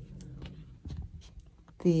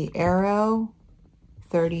 The arrow,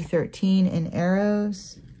 3013 in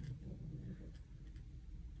arrows.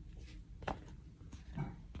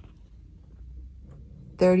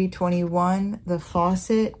 $30.21, the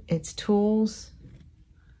faucet, it's tools.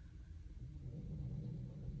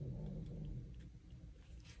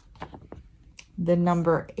 The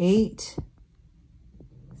number 8,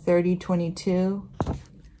 $30.22,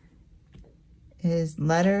 is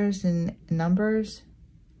letters and numbers.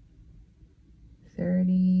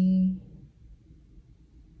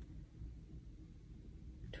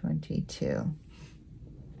 30.22.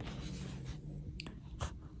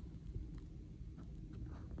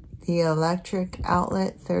 The electric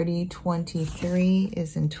outlet, 30.23,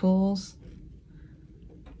 is in tools.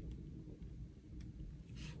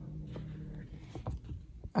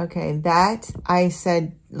 Okay, that I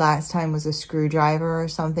said last time was a screwdriver or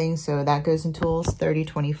something, so that goes in tools,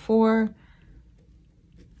 30.24.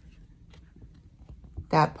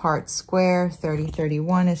 That part square,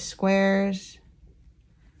 30.31 is squares.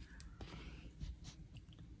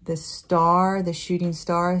 The star, the shooting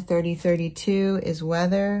star, 30.32 is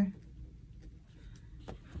weather.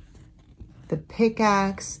 The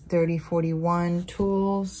pickaxe, 30.41,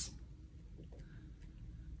 tools.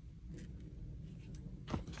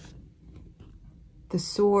 The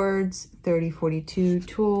swords, 30.42,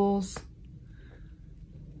 tools.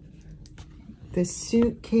 The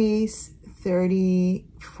suitcase,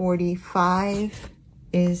 30.45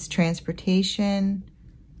 is transportation.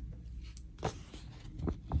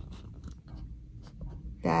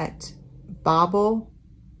 That bobble,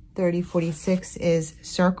 30.46 is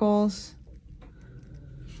circles.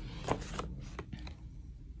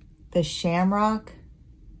 The shamrock,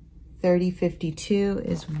 30.52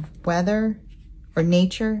 is weather or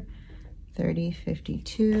nature,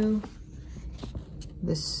 30.52.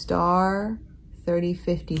 The star,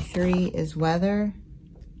 30.53 is weather.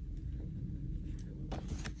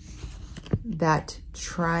 That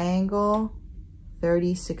triangle,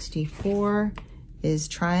 30.64 is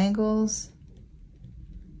triangles.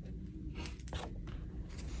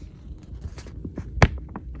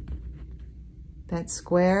 That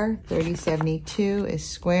square, 30.72 is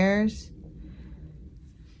squares.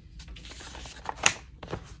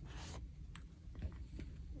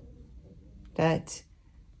 That,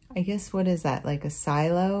 I guess, what is that, like a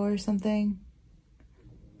silo or something?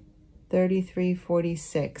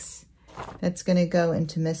 33.46. That's going to go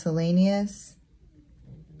into miscellaneous.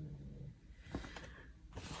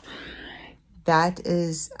 That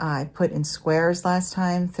is, I put in squares last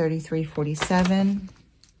time, 33.47.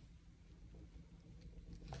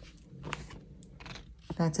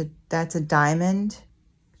 That's a diamond,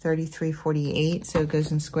 33.48, so it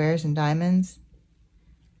goes in squares and diamonds.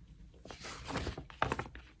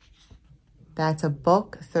 That's a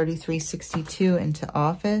book, 33.62 into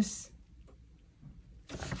office.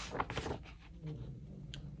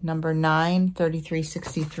 Number 9,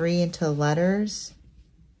 33.63 into letters.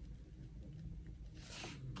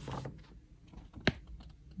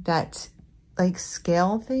 That like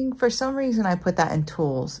scale thing, for some reason I put that in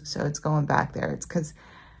tools, so it's going back there. It's because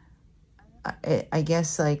I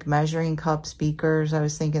guess like measuring cups, beakers, I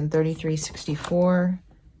was thinking 33.64.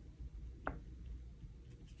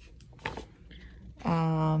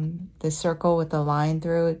 The circle with the line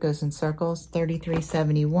through it goes in circles,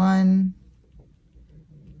 33.71.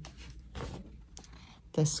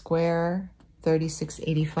 The square,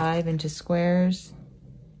 36.85 into squares.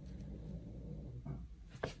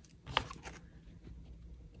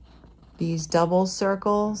 These double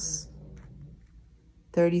circles,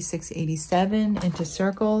 36.87 into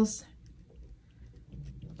circles.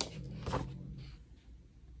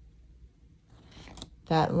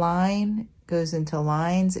 That line goes into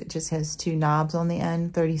lines. It just has 2 knobs on the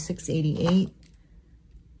end, 36.88.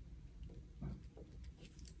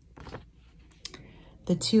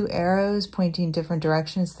 The 2 arrows pointing different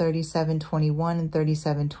directions, 37.21 and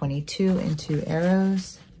 37.22 into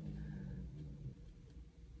arrows.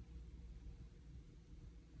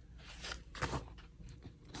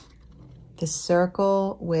 the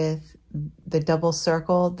circle with the double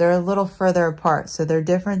circle, they're a little further apart. So they're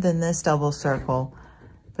different than this double circle,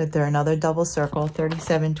 but they're another double circle,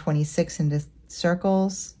 3726 into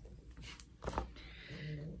circles.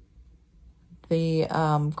 The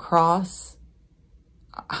cross,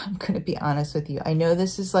 I'm going to be honest with you. I know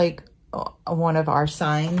this is like one of our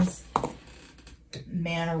signs,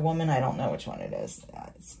 man or woman. I don't know which one it is.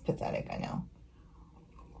 It's pathetic, I know.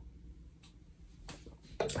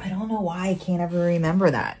 I don't know why I can't ever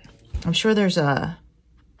remember that. I'm sure there's a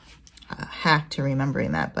hack to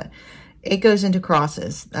remembering that, but it goes into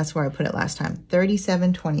crosses. That's where I put it last time.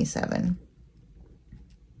 3727.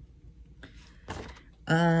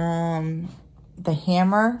 The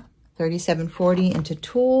hammer, 3740 into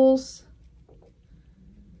tools.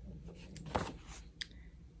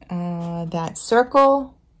 That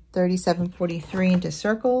circle, 3743 into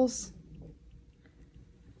circles.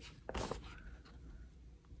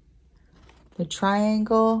 The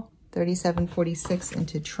triangle, 3746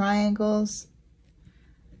 into triangles.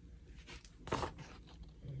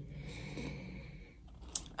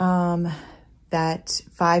 That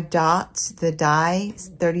 5 dots, the die,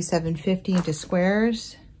 3750 into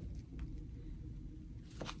squares.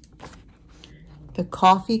 The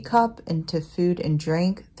coffee cup into food and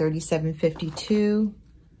drink, 3752.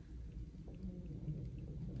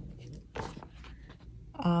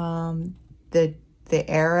 The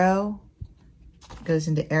arrow goes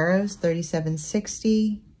into arrows,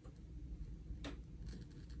 3760.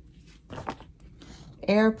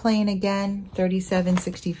 Airplane again,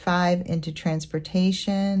 3765 into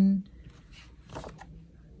transportation.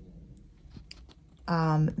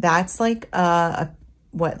 That's like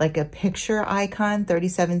like a picture icon,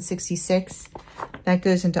 3766. That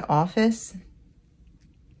goes into office.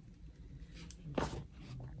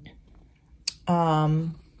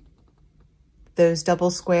 Those double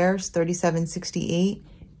squares, 3768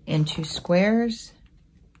 into squares.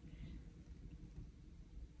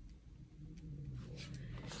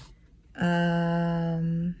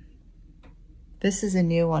 This is a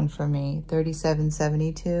new one for me,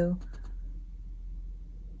 3772.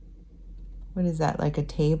 What is that, like a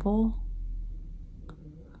table?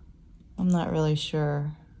 I'm not really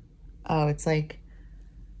sure. Oh, it's like,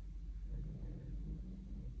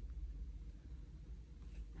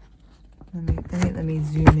 let me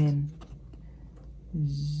zoom in.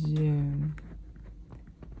 Zoom.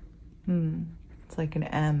 It's like an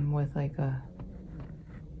M with like a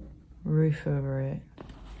roof over it.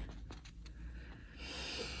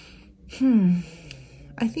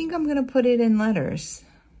 I think I'm gonna put it in letters.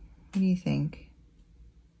 What do you think?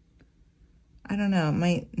 I don't know, it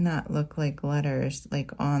might not look like letters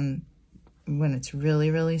like on when it's really,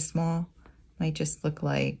 really small. It might just look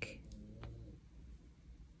like,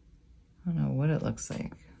 I don't know what it looks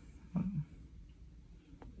like.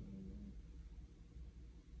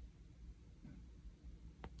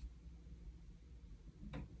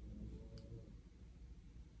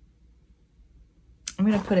 I'm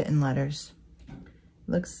gonna put it in letters.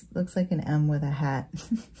 Looks like an M with a hat.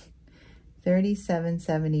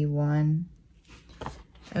 3771.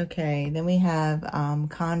 Okay, then we have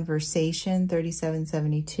conversation,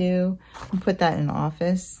 3772. I'll put that in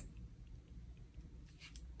office.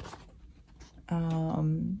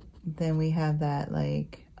 Then we have that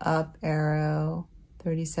like up arrow,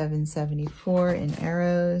 3774 in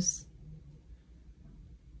arrows.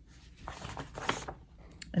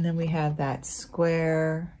 And then we have that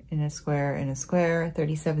square in a square in a square,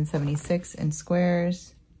 3776 in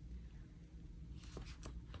squares.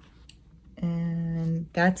 And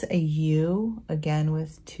that's a U, again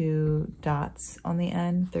with 2 dots on the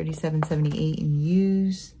end, 3778 in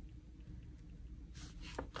U's.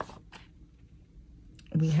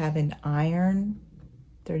 We have an iron,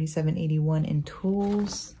 3781 in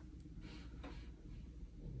tools.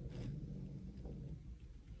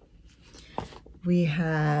 We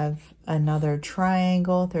have another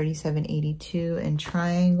triangle, 3782 in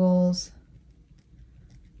triangles.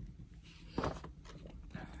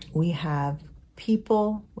 We have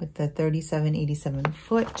people with the 3787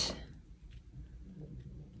 foot.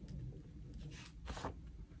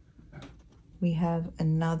 We have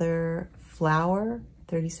another flower,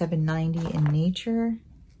 3790 in nature.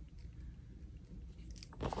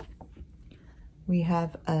 We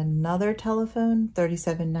have another telephone,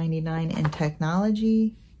 3799 in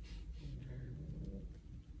technology.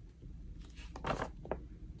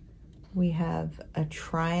 We have a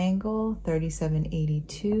triangle,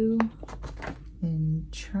 3782 in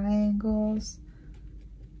triangles.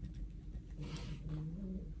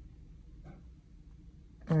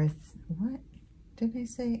 What did I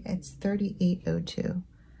say? It's 3802.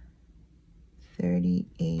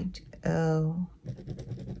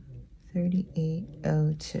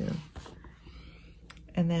 3802.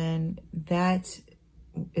 And then that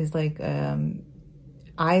is like,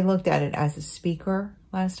 I looked at it as a speaker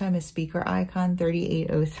last time, a speaker icon,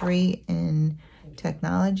 3803 in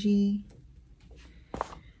technology.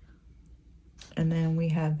 And then we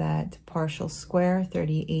have that partial square,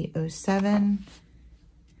 3807.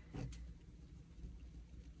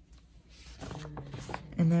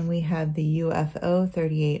 And then we have the UFO,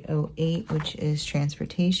 3808, which is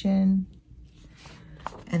transportation.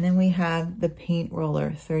 And then we have the paint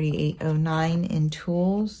roller, 3809 in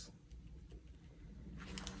tools.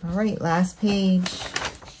 All right, last page.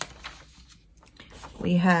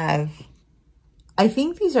 We have, I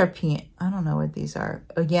think these are paint, I don't know what these are.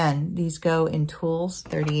 Again, these go in tools,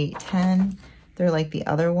 3810. They're like the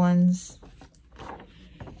other ones.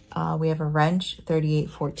 We have a wrench,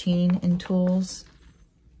 3814 in tools.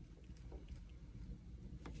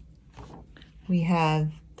 We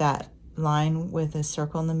have that line with a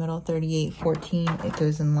circle in the middle, 3814. It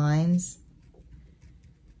goes in lines.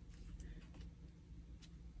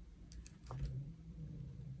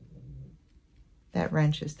 That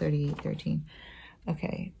wrench is 3813.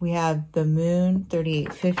 Okay, we have the moon,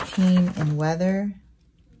 3815 in weather.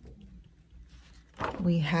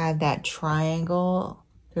 We have that triangle,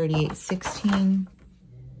 3816.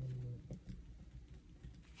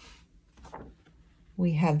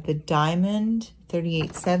 We have the diamond,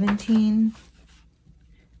 3817.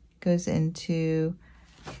 Goes into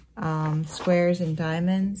squares and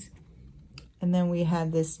diamonds. And then we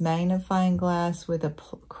have this magnifying glass with a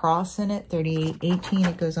cross in it, 3818.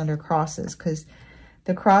 It goes under crosses because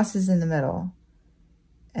the cross is in the middle.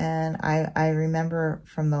 And I remember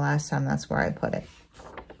from the last time that's where I put it.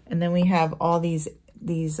 And then we have all these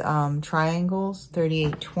triangles,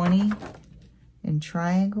 3820 in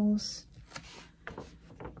triangles.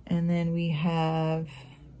 And then we have,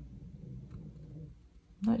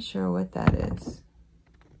 I'm not sure what that is.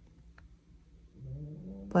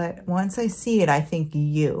 But once I see it, I think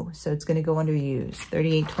U. So it's going to go under U's.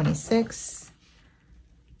 3826.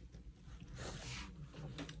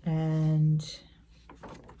 And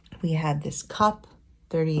we have this cup,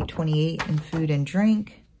 3828 in food and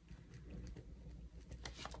drink.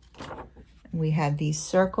 We have these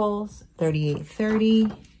circles,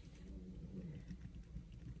 3830.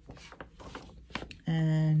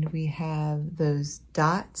 And we have those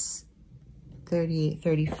dots,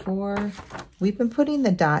 3834. We've been putting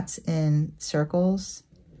the dots in circles.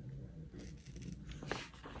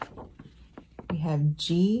 We have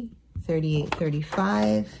G,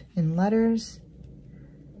 3835 in letters.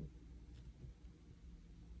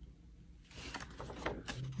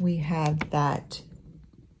 We have that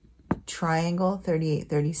triangle,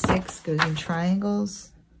 3836 goes in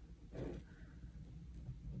triangles.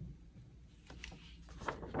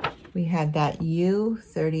 We have that U,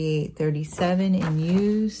 3837 in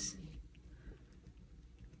U's.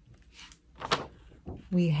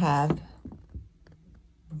 We have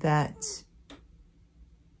that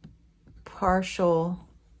partial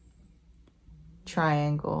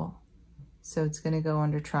triangle. So it's going to go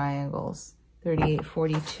under triangles.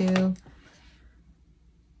 3842.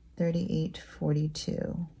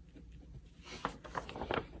 3842.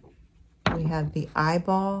 We have the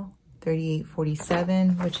eyeball,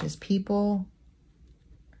 3847, which is people.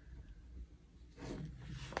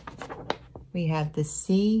 We have the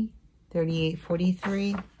C,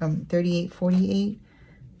 3843, 3848,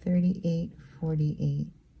 3848.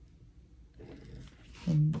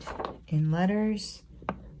 And in letters,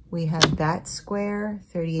 we have that square,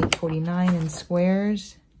 3849 in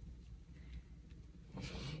squares.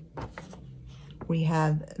 We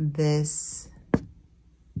have this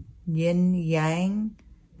yin yang,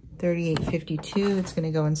 3852. It's going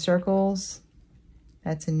to go in circles.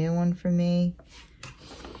 That's a new one for me.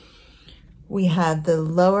 We have the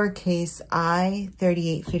lowercase I,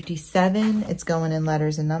 3857. It's going in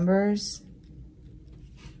letters and numbers.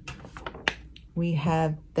 We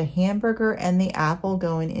have the hamburger and the apple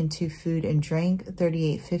going into food and drink,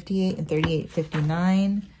 3858 and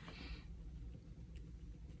 3859.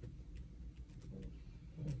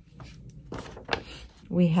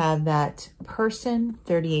 We have that person,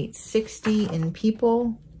 3860 in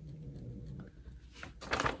people.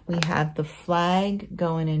 We have the flag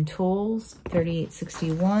going in tools,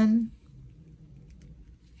 3861.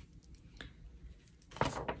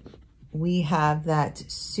 We have that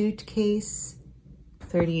suitcase,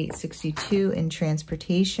 3862 in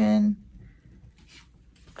transportation.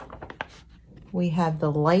 We have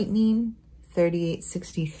the lightning,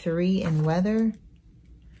 3863 in weather.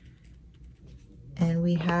 And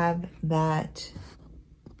we have that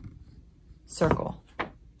circle,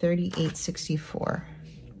 3864.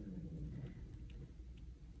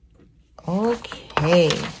 Okay,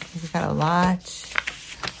 we've got a lot.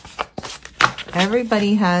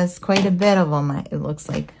 Everybody has quite a bit of them, it looks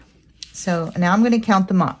like. So now I'm going to count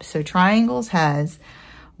them up. So triangles has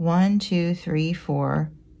 1, 2, 3,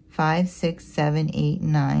 4, 5, 6, 7, 8,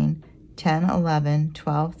 9, 10, 11,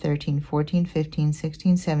 12, 13, 14, 15,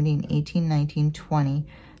 16, 17, 18, 19, 20,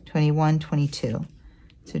 21, 22.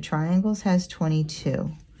 So triangles has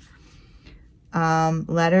 22.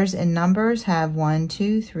 Letters and numbers have 1,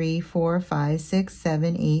 2, 3, 4, 5, 6,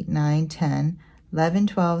 7, 8, 9, 10, 11,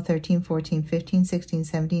 12, 13, 14, 15, 16,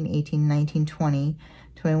 17, 18, 19, 20,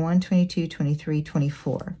 21, 22, 23,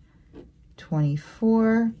 24.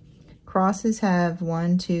 24. Crosses have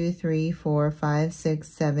 1, 2, 3, 4, 5, 6,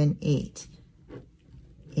 7, 8.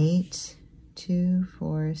 8, 2,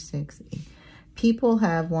 4, 6, 8. People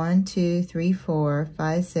have 1, 2, 3, 4,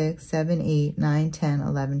 5, 6, 7, 8, 9, 10,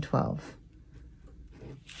 11, 12.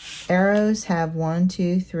 Arrows have 1,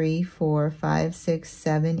 2, 3, 4, 5, 6,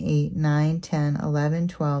 7, 8, 9, 10, 11,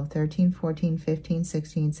 12, 13, 14, 15,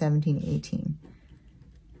 16, 17, 18.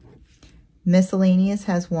 Miscellaneous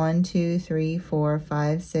has 1, 2, 3, 4,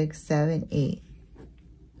 5, 6, 7, 8.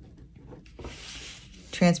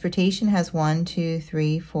 Transportation has 1, 2,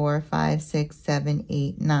 3, 4, 5, 6, 7,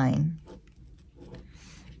 8, 9.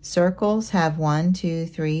 Circles have 1, 2,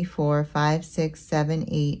 3, 4, 5, 6, 7,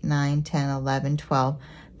 8, 9, 10, 11, 12,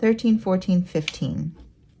 13, 14, 15.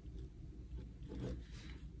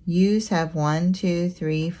 U's have 1, 2,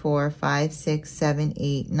 3, 4, 5, 6, 7,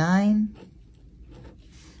 8, 9.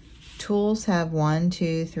 Tools have 1,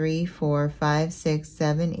 2, 3, 4, 5, 6,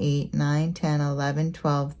 7, 8, 9, 10, 11,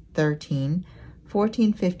 12, 13,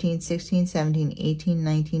 14, 15, 16, 17, 18,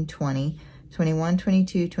 19, 20, 21,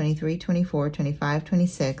 22, 23, 24, 25,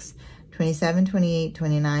 26, 27, 28,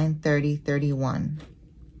 29, 30, 31.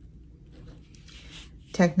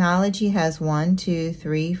 Technology has 1, 2,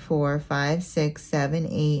 3, 4, 5, 6, 7,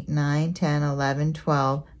 8, 9, 10, 11,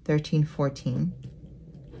 12, 13, 14.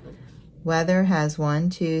 Weather has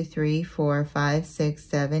 1, 2, 3, 4, 5, 6,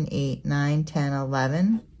 7, 8, 9, 10,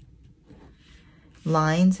 11.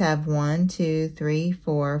 Lines have 1, 2, 3,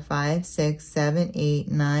 4, 5, 6, 7, 8,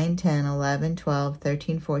 9, 10, 11, 12,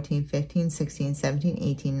 13, 14, 15, 16, 17,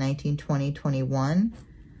 18, 19, 20, 21.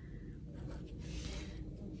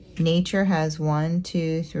 Nature has 1,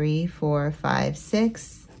 2, 3, 4, 5,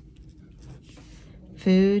 6.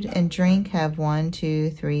 Food and drink have 1, 2,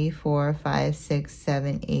 3, 4, 5, 6,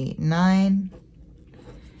 7, 8, 9.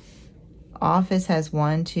 Office has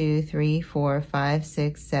 1, 2, 3, 4, 5,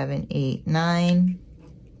 6, 7, 8, 9.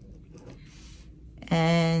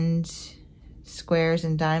 And squares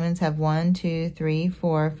and diamonds have 1, 2, 3,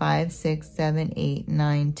 4, 5, 6, 7, 8,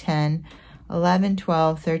 9, 10, 11,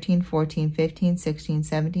 12, 13, 14, 15, 16,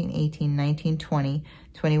 17, 18, 19, 20,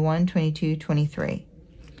 21, 22, 23.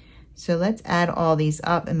 So let's add all these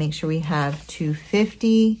up and make sure we have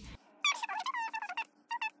 250.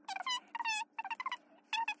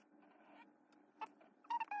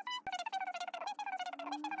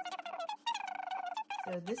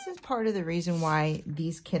 So this is part of the reason why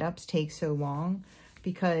these kit ups take so long,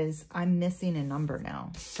 because I'm missing a number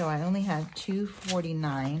now. So I only have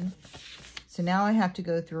 249. So now I have to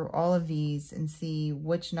go through all of these and see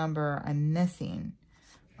which number I'm missing.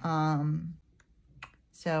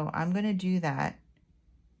 So I'm going to do that.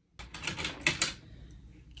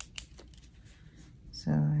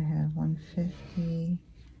 So I have 150,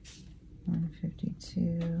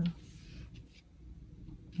 152,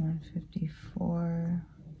 154,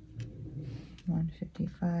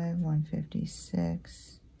 155,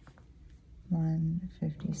 156,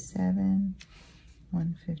 157,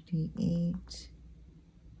 158,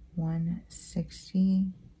 160,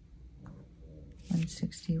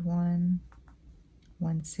 161,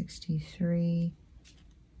 163,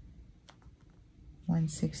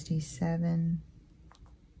 167,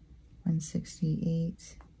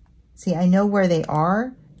 168. See, I know where they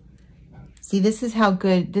are. See, this is how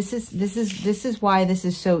good this is why this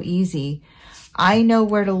is so easy. I know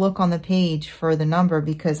where to look on the page for the number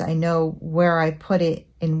because I know where I put it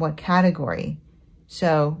in what category.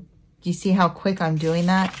 So, do you see how quick I'm doing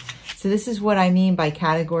that? So this is what I mean by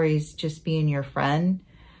categories just being your friend.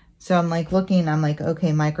 So I'm like looking, I'm like,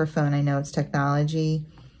 okay, microphone, I know it's technology.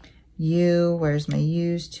 U, where's my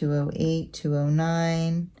U's? 208,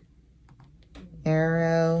 209.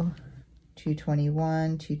 Arrow,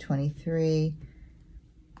 221, 223.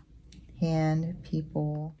 Hand,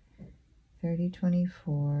 people,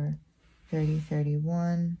 3024,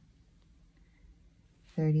 3031,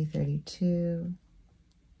 3032,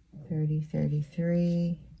 30,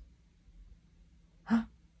 33.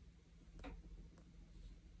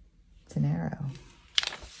 It's an arrow.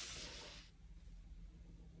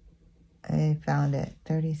 I found it.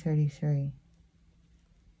 30, 33.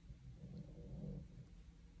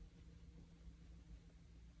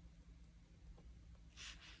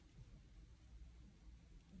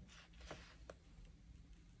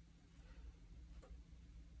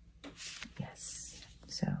 Yes.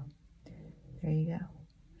 So there you go.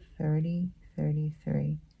 30,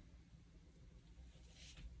 33.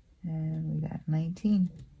 And we got 19.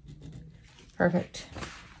 Perfect.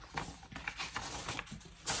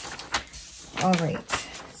 All right.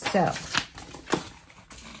 So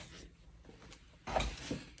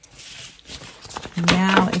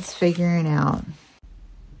now it's figuring out.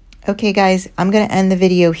 Okay, guys, I'm going to end the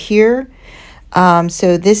video here.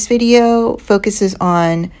 So this video focuses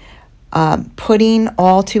on putting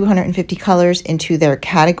all 250 colors into their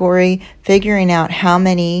category, figuring out how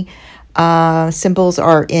many symbols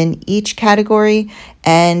are in each category.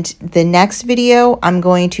 And the next video, I'm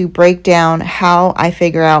going to break down how I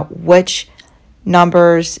figure out which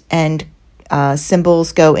numbers and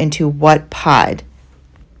symbols go into what pod.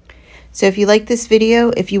 So if you like this video,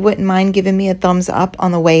 if you wouldn't mind giving me a thumbs up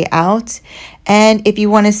on the way out. And if you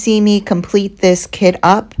want to see me complete this kit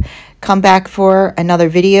up, come back for another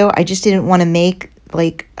video. I just didn't want to make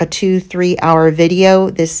like a 2-3 hour video.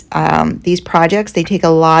 These projects, they take a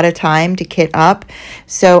lot of time to kit up.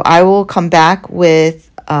 So I will come back with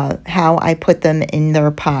how I put them in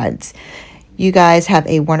their pods. You guys have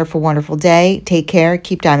a wonderful, wonderful day. Take care.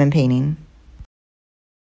 Keep diamond painting.